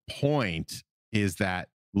 my point is that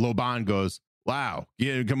Loban goes, Lao,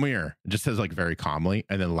 yeah, come here. It just says like very calmly.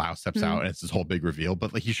 And then Lao steps out and it's this whole big reveal.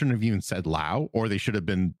 But like he shouldn't have even said Lao, or they should have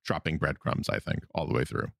been dropping breadcrumbs, I think, all the way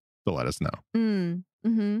through to let us know.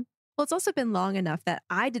 Well, it's also been long enough that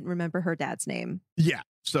I didn't remember her dad's name. Yeah.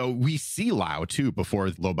 So we see Lao too before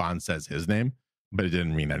Loban says his name, but it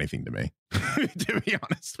didn't mean anything to me, to be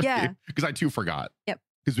honest with you. Because I too forgot. Yep.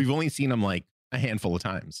 Because we've only seen him like a handful of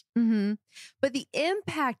times. But the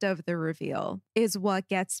impact of the reveal is what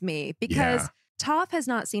gets me, because Toph has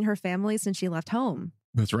not seen her family since she left home.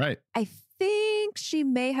 That's right. I think she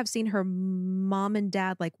may have seen her mom and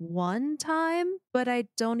dad like one time, but I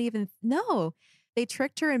don't even know. They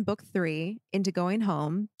tricked her in book 3 into going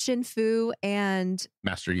home. Shinfu and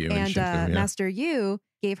Master Yu Master Yu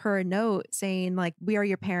gave her a note saying like, we are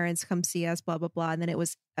your parents, come see us, blah, blah, blah. And then it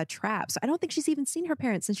was a trap. So I don't think she's even seen her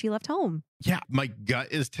parents since she left home. Yeah, my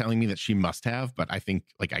gut is telling me that she must have, but I think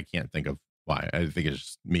like I can't think of why. I think it's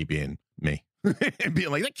just me being me.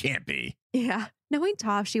 Being like, that can't be. Yeah. Knowing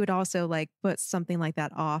Toph, she would also like put something like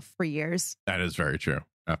that off for years. That is very true.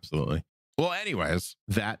 Absolutely. Well, anyways,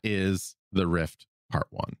 that is the Rift Part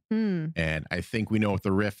 1. And I think we know what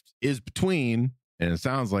the rift is between, and it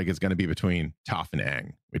sounds like it's going to be between Toph and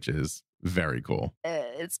Aang, which is very cool.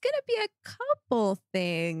 It's going to be a couple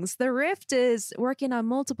things. The rift is working on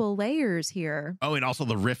multiple layers here. Oh, and also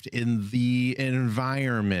the rift in the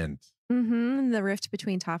environment. The rift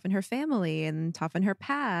between Toph and her family and Toph and her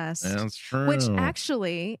past. That's true. Which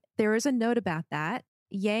actually, there is a note about that.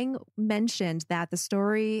 Yang mentioned that the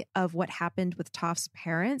story of what happened with Toph's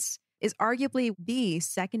parents is arguably the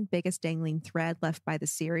second biggest dangling thread left by the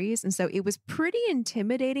series. And so it was pretty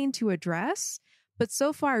intimidating to address. But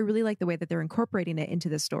so far, I really like the way that they're incorporating it into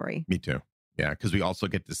the story. Me too. Yeah, because we also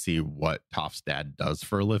get to see what Toph's dad does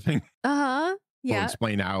for a living. Yeah. We'll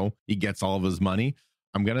explain how he gets all of his money.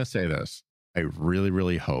 I'm going to say this. I really,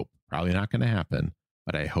 really hope, probably not going to happen,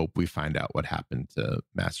 but I hope we find out what happened to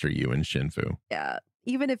Master Yu and Shinfu. Yeah.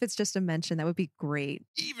 Even if it's just a mention, that would be great.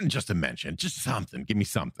 Even just a mention, just something. Give me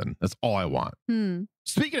something. That's all I want.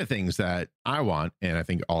 Speaking of things that I want, and I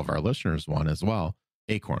think all of our listeners want as well,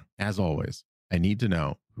 Acorn, as always, I need to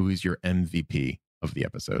know who is your MVP of the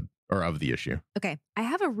episode or of the issue. Okay. I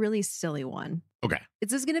have a really silly one. Okay.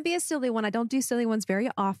 This is going to be a silly one. I don't do silly ones very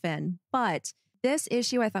often, but this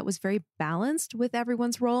issue I thought was very balanced with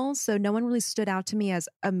everyone's roles. So no one really stood out to me as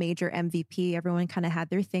a major MVP. Everyone kind of had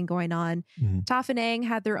their thing going on. Toph and Aang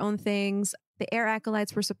had their own things. The Air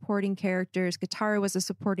Acolytes were supporting characters. Katara was a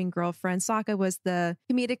supporting girlfriend. Sokka was the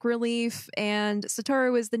comedic relief. And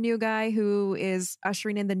Satoru was the new guy who is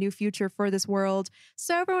ushering in the new future for this world.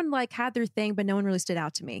 So everyone like had their thing, but no one really stood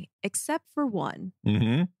out to me, except for one.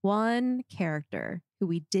 One character who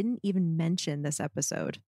we didn't even mention this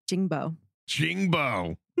episode, Jingbo.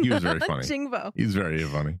 Jingbo. He was very funny. Jingbo. He's very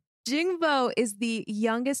funny. Jingbo is the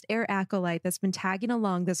youngest Air Acolyte that's been tagging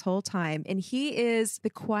along this whole time. And he is the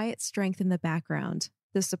quiet strength in the background,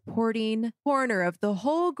 the supporting corner of the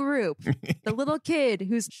whole group, the little kid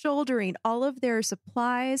who's shouldering all of their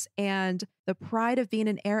supplies and the pride of being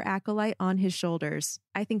an Air Acolyte on his shoulders.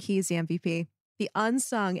 I think he's the MVP, the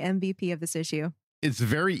unsung MVP of this issue. It's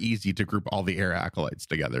very easy to group all the Air Acolytes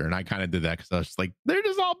together. And I kind of did that because I was just like, they're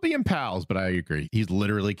just all being pals. But I agree. He's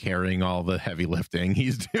literally carrying all the heavy lifting.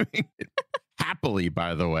 He's doing it happily,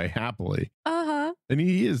 by the way, happily. And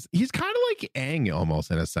he's kind of like Aang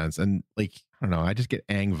almost in a sense. And like, I don't know, I just get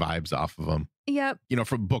Aang vibes off of him. Yep. You know,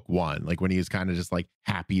 from book 1, like when he's kind of just like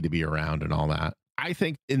happy to be around and all that. I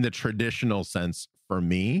think in the traditional sense for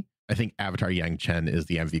me, I think Avatar Yangchen is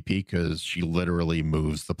the MVP because she literally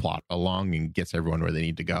moves the plot along and gets everyone where they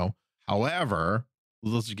need to go. However,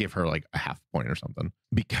 let's just give her like a half point or something,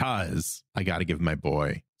 because I got to give my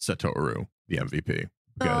boy Satoru the MVP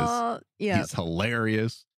because he's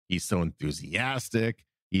hilarious. He's so enthusiastic.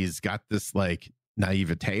 He's got this like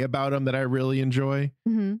naivete about him that I really enjoy.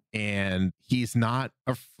 And he's not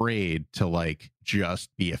afraid to like just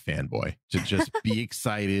be a fanboy, to just be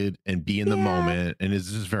excited and be in the moment. And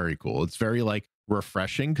it's just very cool. It's very like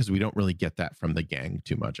refreshing because we don't really get that from the gang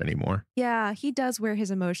too much anymore. Yeah, he does wear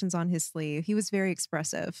his emotions on his sleeve. He was very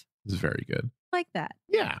expressive. It's very good. Like that.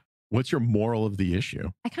 Yeah. What's your moral of the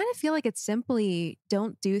issue? I kind of feel like it's simply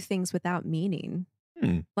don't do things without meaning.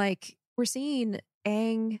 Like we're seeing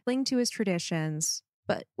Aang cling to his traditions,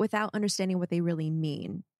 but without understanding what they really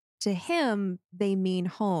mean. To him, they mean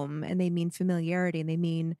home and they mean familiarity and they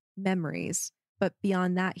mean memories. But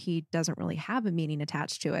beyond that, he doesn't really have a meaning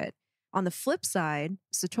attached to it. On the flip side,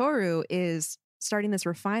 Satoru is starting this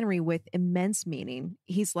refinery with immense meaning.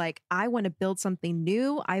 He's like, I want to build something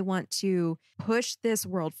new. I want to push this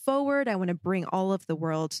world forward. I want to bring all of the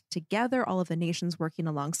world together, all of the nations working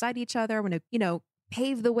alongside each other. I want to,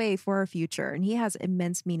 pave the way for our future. And he has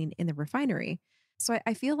immense meaning in the refinery. So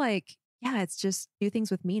I feel like, yeah, it's just do things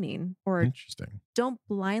with meaning, or interesting. Don't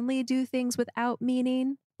blindly do things without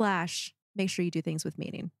meaning. Make sure you do things with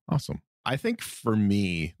meaning. Awesome. I think for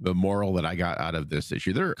me, the moral that I got out of this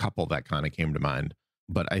issue, there are a couple that kind of came to mind,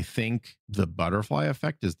 but I think the butterfly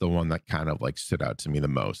effect is the one that kind of like stood out to me the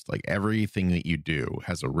most. Like everything that you do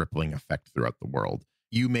has a rippling effect throughout the world.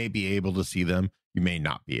 You may be able to see them. You may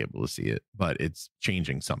not be able to see it, but it's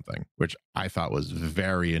changing something, which I thought was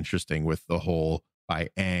very interesting with the whole by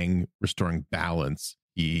Aang restoring balance.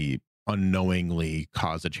 He unknowingly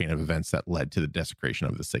caused a chain of events that led to the desecration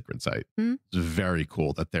of the sacred site. It's very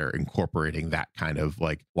cool that they're incorporating that kind of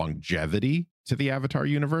like longevity to the Avatar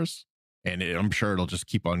universe. And I'm sure it'll just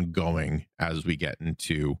keep on going as we get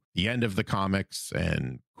into the end of the comics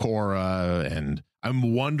and Korra. And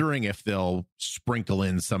I'm wondering if they'll sprinkle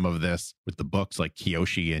in some of this with the books like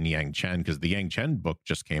Kyoshi and Yangchen, because the Yangchen book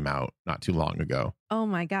just came out not too long ago. Oh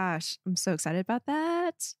my gosh. I'm so excited about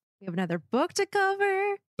that. We have another book to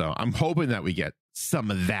cover. So I'm hoping that we get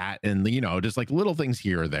some of that and, just like little things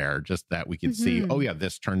here or there, just that we can see, oh yeah,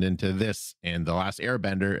 this turned into this and the Last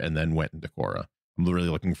Airbender and then went into Korra. I'm really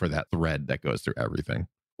looking for that thread that goes through everything.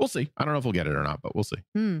 We'll see. I don't know if we'll get it or not, but we'll see.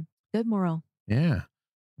 Good moral. Yeah.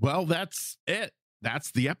 Well, that's it.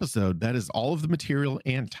 That's the episode. That is all of the material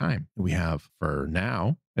and time we have for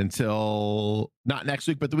now until not next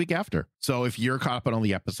week, but the week after. So if you're caught up on all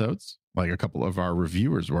the episodes, like a couple of our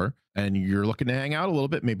reviewers were, and you're looking to hang out a little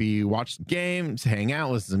bit, maybe watch some games, hang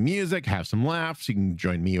out, listen to music, have some laughs, you can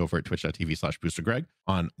join me over at twitch.tv/BoosterGreg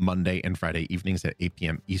on Monday and Friday evenings at 8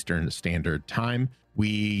 p.m. Eastern Standard Time.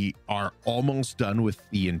 We are almost done with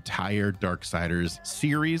the entire Darksiders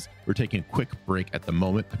series. We're taking a quick break at the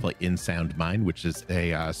moment to play In Sound Mind, which is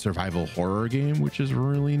a survival horror game, which is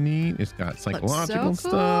really neat. It's got psychological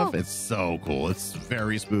stuff. It's so cool. It's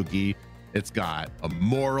very spooky. It's got a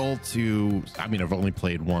moral to, I've only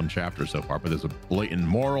played one chapter so far, but there's a blatant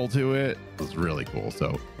moral to it. It's really cool.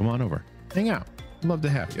 So come on over, hang out. Love to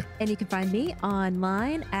have you. And you can find me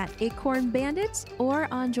online at Acorn Bandits or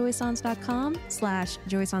on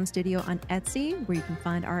joysong.com/Joyson Studio on Etsy, where you can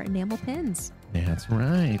find our enamel pins. That's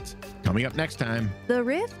right. Coming up next time, The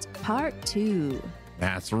Rift Part 2.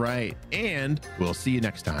 That's right. And we'll see you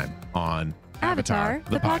next time on Avatar,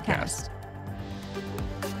 the podcast.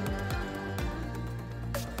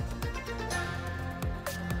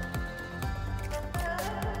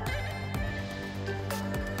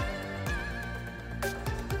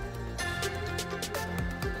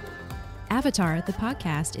 Avatar, the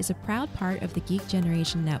podcast, is a proud part of the Geek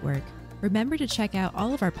Generation Network. Remember to check out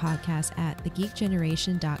all of our podcasts at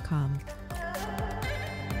thegeekgeneration.com.